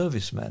British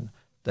servicemen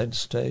then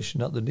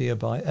stationed at the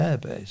nearby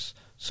airbase,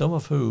 some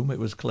of whom, it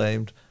was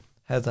claimed,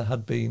 Heather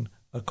had been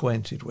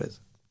acquainted with.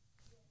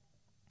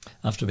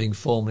 After being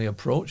formally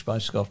approached by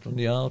Scotland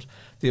Yard,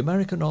 the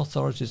American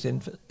authorities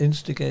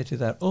instigated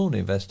their own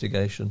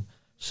investigation,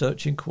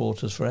 searching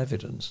quarters for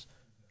evidence.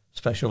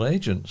 Special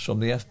agents from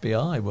the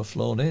FBI were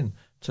flown in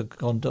to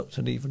conduct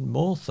an even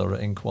more thorough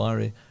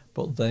inquiry,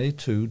 but they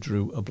too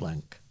drew a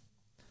blank.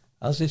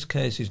 As this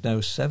case is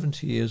now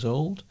 70 years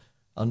old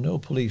and no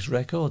police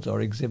records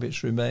or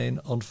exhibits remain,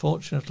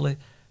 unfortunately,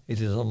 it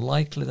is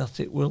unlikely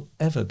that it will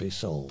ever be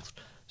solved,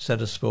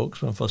 said a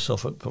spokesman for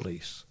Suffolk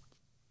Police.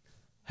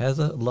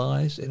 Heather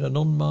lies in an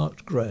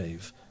unmarked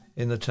grave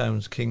in the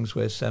town's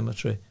Kingsway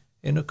Cemetery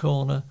in a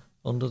corner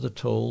under the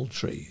tall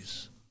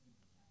trees.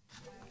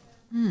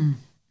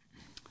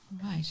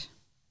 Right.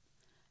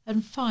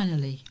 And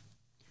finally,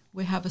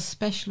 we have a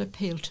special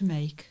appeal to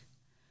make.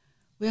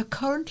 We are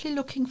currently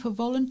looking for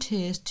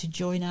volunteers to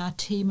join our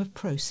team of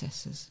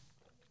processors.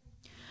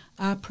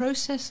 Our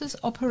processors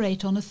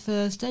operate on a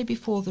Thursday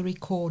before the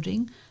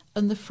recording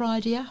and the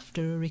Friday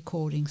after a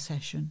recording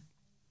session.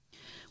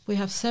 We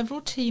have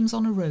several teams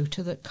on a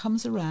rota that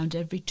comes around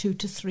every 2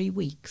 to 3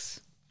 weeks.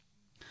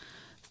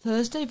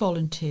 Thursday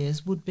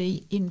volunteers would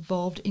be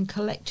involved in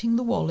collecting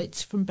the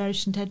wallets from Bury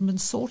St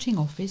Edmunds sorting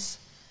office,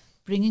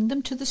 bringing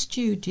them to the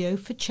studio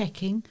for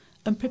checking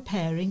and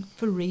preparing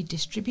for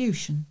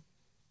redistribution.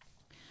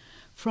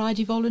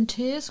 Friday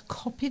volunteers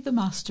copy the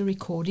master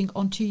recording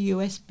onto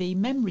USB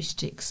memory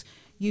sticks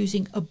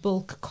using a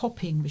bulk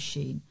copying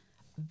machine,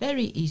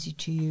 very easy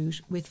to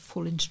use with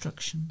full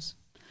instructions,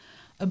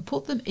 and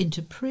put them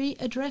into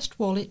pre-addressed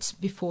wallets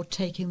before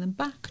taking them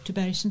back to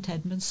Bury St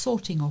Edmunds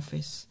sorting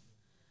office.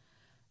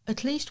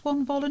 At least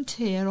one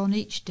volunteer on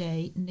each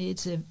day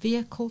needs a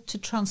vehicle to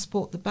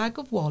transport the bag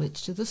of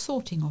wallets to the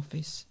sorting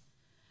office.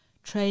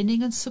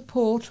 Training and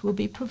support will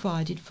be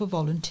provided for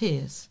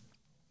volunteers.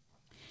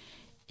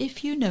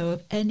 If you know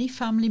of any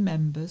family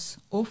members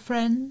or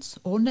friends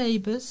or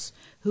neighbours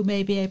who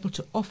may be able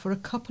to offer a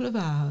couple of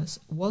hours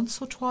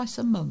once or twice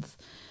a month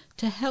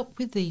to help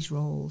with these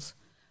roles,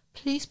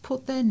 please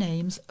put their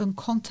names and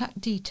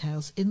contact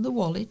details in the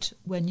wallet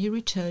when you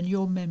return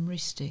your memory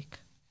stick.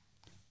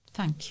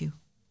 Thank you.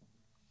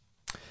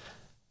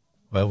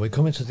 Well, we're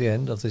coming to the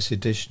end of this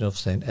edition of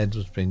St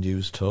Edmundsbury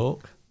News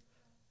Talk.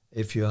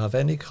 If you have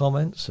any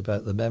comments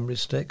about the memory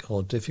stick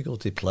or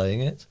difficulty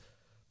playing it,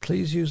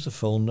 please use the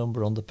phone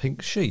number on the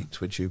pink sheet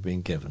which you've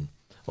been given,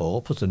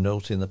 or put a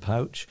note in the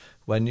pouch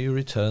when you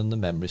return the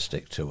memory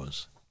stick to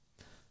us.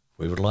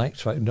 We would like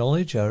to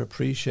acknowledge our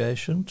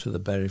appreciation to the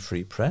Bury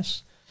Free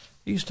Press,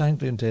 East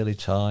Anglian Daily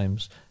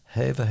Times,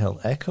 Haverhill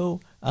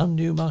Echo and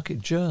Newmarket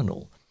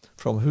Journal,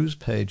 from whose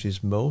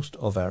pages most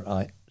of our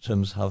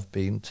items have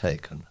been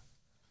taken.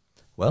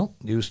 Well,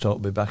 News Talk will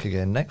be back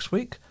again next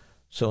week,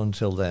 so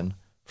until then,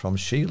 from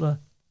Sheila,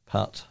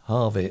 Pat,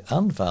 Harvey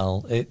and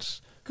Val,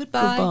 it's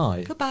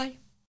Goodbye. Goodbye.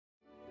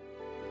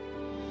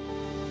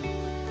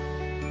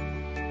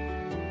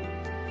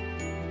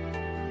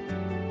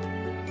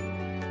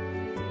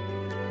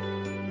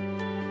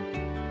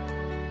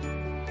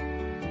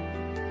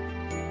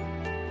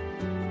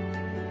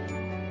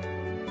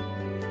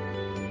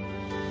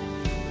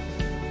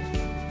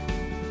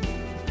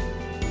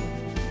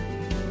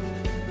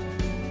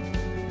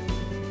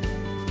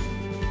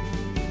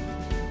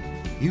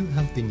 You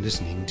have been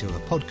listening to a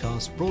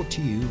podcast brought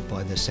to you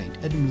by the St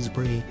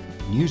Edmundsbury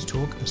News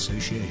Talk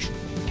Association.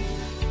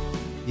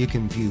 You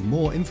can view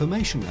more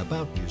information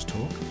about News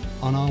Talk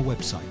on our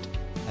website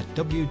at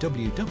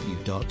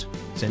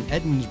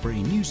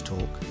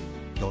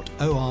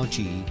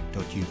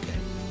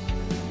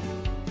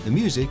www.stedmundsburynewstalk.org.uk. The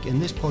music in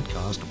this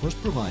podcast was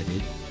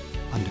provided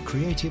under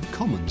Creative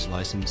Commons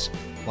license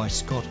by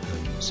Scott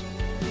Holmes.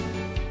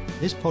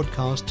 This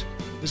podcast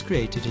was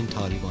created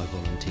entirely by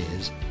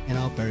volunteers in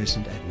our Bury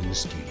St Edmunds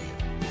studio.